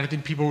 Exactly. And I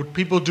think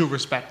people do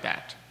respect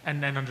that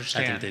and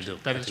understand I think they do.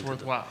 that it's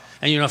worthwhile.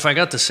 And if I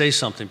got to say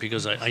something,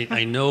 because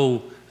I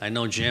know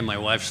Jan, my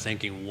wife's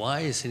thinking,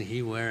 why isn't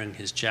he wearing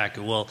his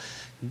jacket? Well,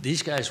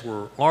 these guys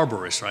were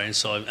arborists, right? And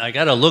so I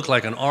got to look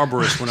like an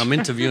arborist when I'm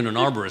interviewing an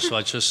arborist. So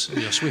I just,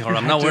 sweetheart,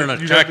 I'm not wearing a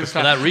jacket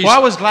for that reason. Well,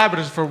 I was glad,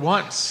 but for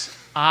once,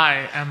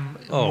 I am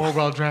more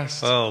well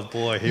dressed. Oh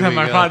boy, here we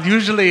go.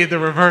 Usually the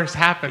reverse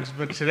happens,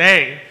 but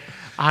today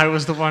I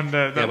was the one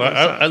that was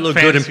I look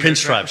good in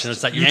pinstripes, and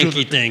it's that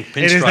Yankee thing. Pinstripes.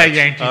 It is that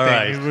Yankee thing. All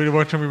right.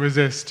 What can we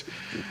resist?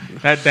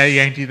 That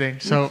Yankee thing.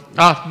 So,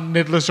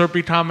 Nicholas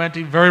Urpí, Tom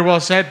Menti, very well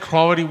said.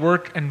 Quality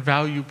work and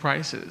value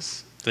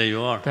prices. There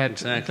you are.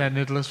 That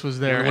Nicholas was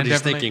there. What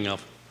he's thinking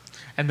of.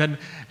 And then,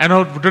 and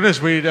oh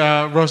goodness,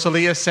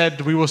 Rosalia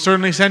said, we will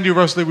certainly send you,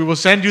 Rosalia, we will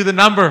send you the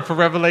number for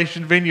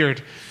Revalation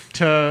Vineyard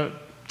to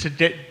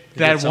get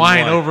that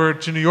wine over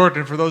to New York.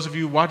 And for those of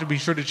you who want to, be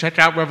sure to check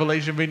out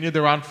Revalation Vineyard.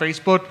 They're on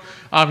Facebook.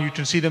 You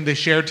can see them. They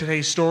shared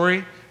today's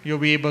story. You'll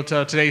be able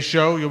to, today's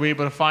show, you'll be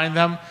able to find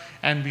them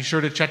and be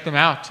sure to check them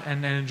out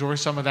and enjoy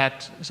some of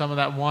that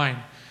wine.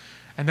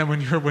 And then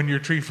when your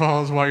tree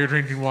falls while you're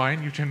drinking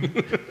wine, you can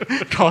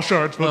call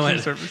Charlottesville Tree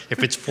Service.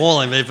 If it's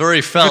falling, they've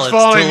already fell. If it's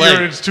falling,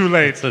 it's too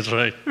late. That's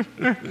right.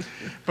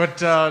 But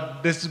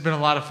this has been a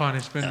lot of fun.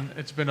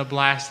 It's been a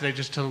blast today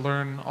just to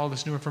learn all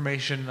this new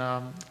information.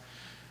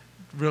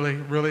 really,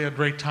 really a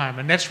great time.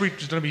 And next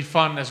week is going to be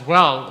fun as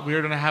well.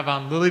 We're going to have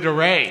on Lily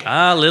DeRay.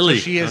 Ah, Lily.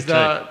 So she is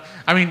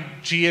okay.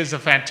 she is a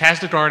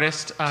fantastic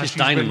artist. She's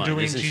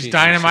dynamite. She's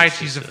dynamite.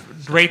 She's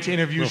great to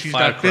interview. She's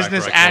got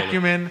business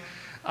acumen.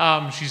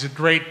 She's a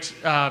great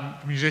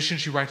musician.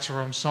 She writes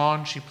her own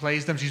songs. She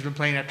plays them. She's been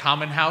playing at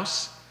Common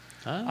House.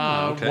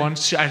 Okay.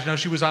 Once I know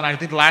she was on. I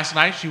think last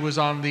night she was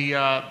on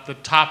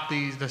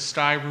the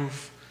sky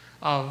roof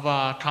of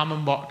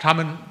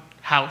Common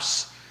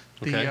House,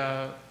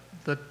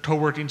 the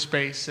co-working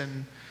space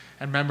and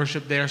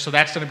membership there. So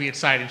that's going to be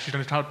exciting. She's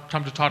going to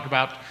come to talk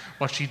about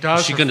what she does.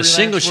 Is she going to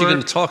sing or is she going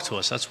to talk to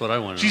us? That's what I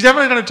want to know. She's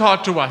definitely going to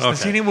talk to us. Okay. The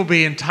singing will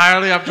be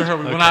entirely up to her.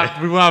 We will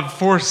not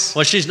force.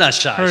 Well, she's not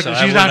shy. Her. So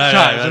She's not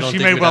shy. I So she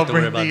may well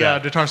bring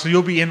the guitar. So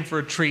you'll be in for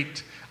a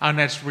treat on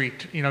next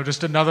week. You know,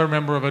 just another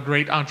member of a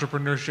great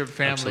entrepreneurship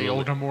family. Absolutely.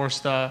 Olga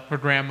Morse, her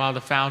grandma, the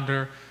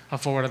founder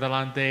of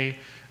Adelante.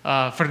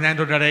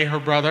 Fernando Garay, her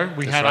brother,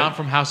 we had on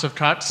from House of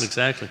Cuts.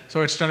 Exactly.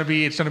 So it's going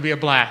to be a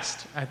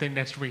blast, I think,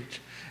 next week.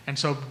 And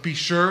so be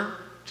sure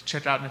to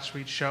check out next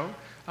week's show.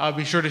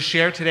 Be sure to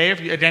share today. If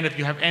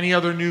you have any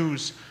other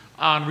news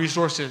on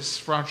resources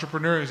for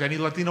entrepreneurs, any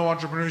Latino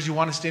entrepreneurs you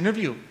want us to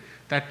interview,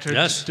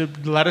 to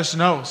let us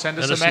know. Send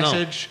us a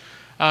message.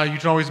 You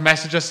can always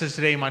message us as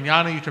Today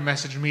Mañana. You can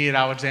message me at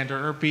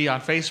Alexander Urpí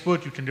on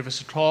Facebook. You can give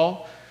us a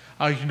call.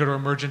 You can go to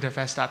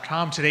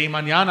emergentfs.com,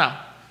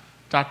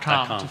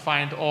 todaymañana.com to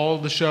find all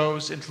the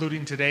shows,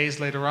 including today's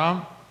later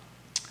on.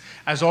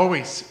 As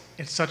always,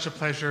 it's such a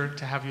pleasure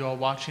to have you all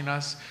watching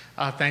us.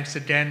 Thanks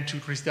again to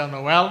Cristel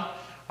Noel,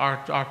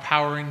 our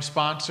powering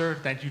sponsor.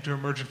 Thank you to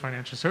Emergent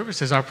Financial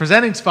Services, our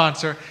presenting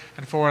sponsor,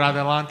 and for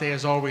Adelante,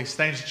 as always.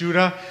 Thanks,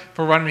 Judah,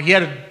 for running. He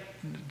had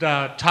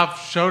a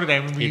tough show today.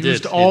 I mean, we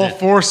used all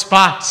 4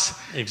 spots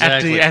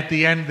at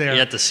the end there. You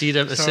had to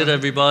sit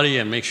everybody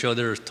and make sure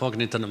they're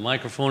talking into the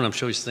microphone. I'm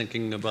sure he's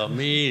thinking about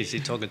me. Is he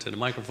talking to the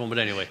microphone? But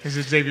anyway. Is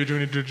it Xavier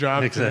doing a good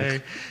job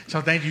today?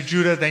 So thank you,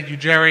 Judah. Thank you,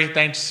 Jerry.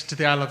 Thanks to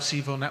the I Love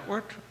CVille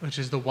Network, which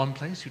is the one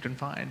place you can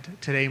find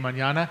Today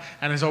Mañana.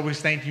 And as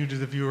always, thank you to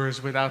the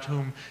viewers without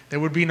whom there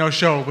would be no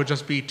show. It would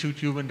just be 2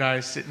 Cuban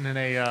guys sitting in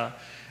a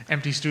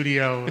empty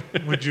studio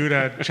with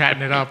Judah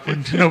chatting it up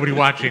with nobody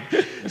watching.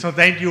 So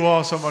thank you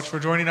all so much for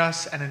joining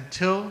us. And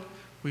until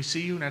we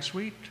see you next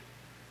week,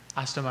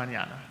 hasta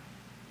mañana.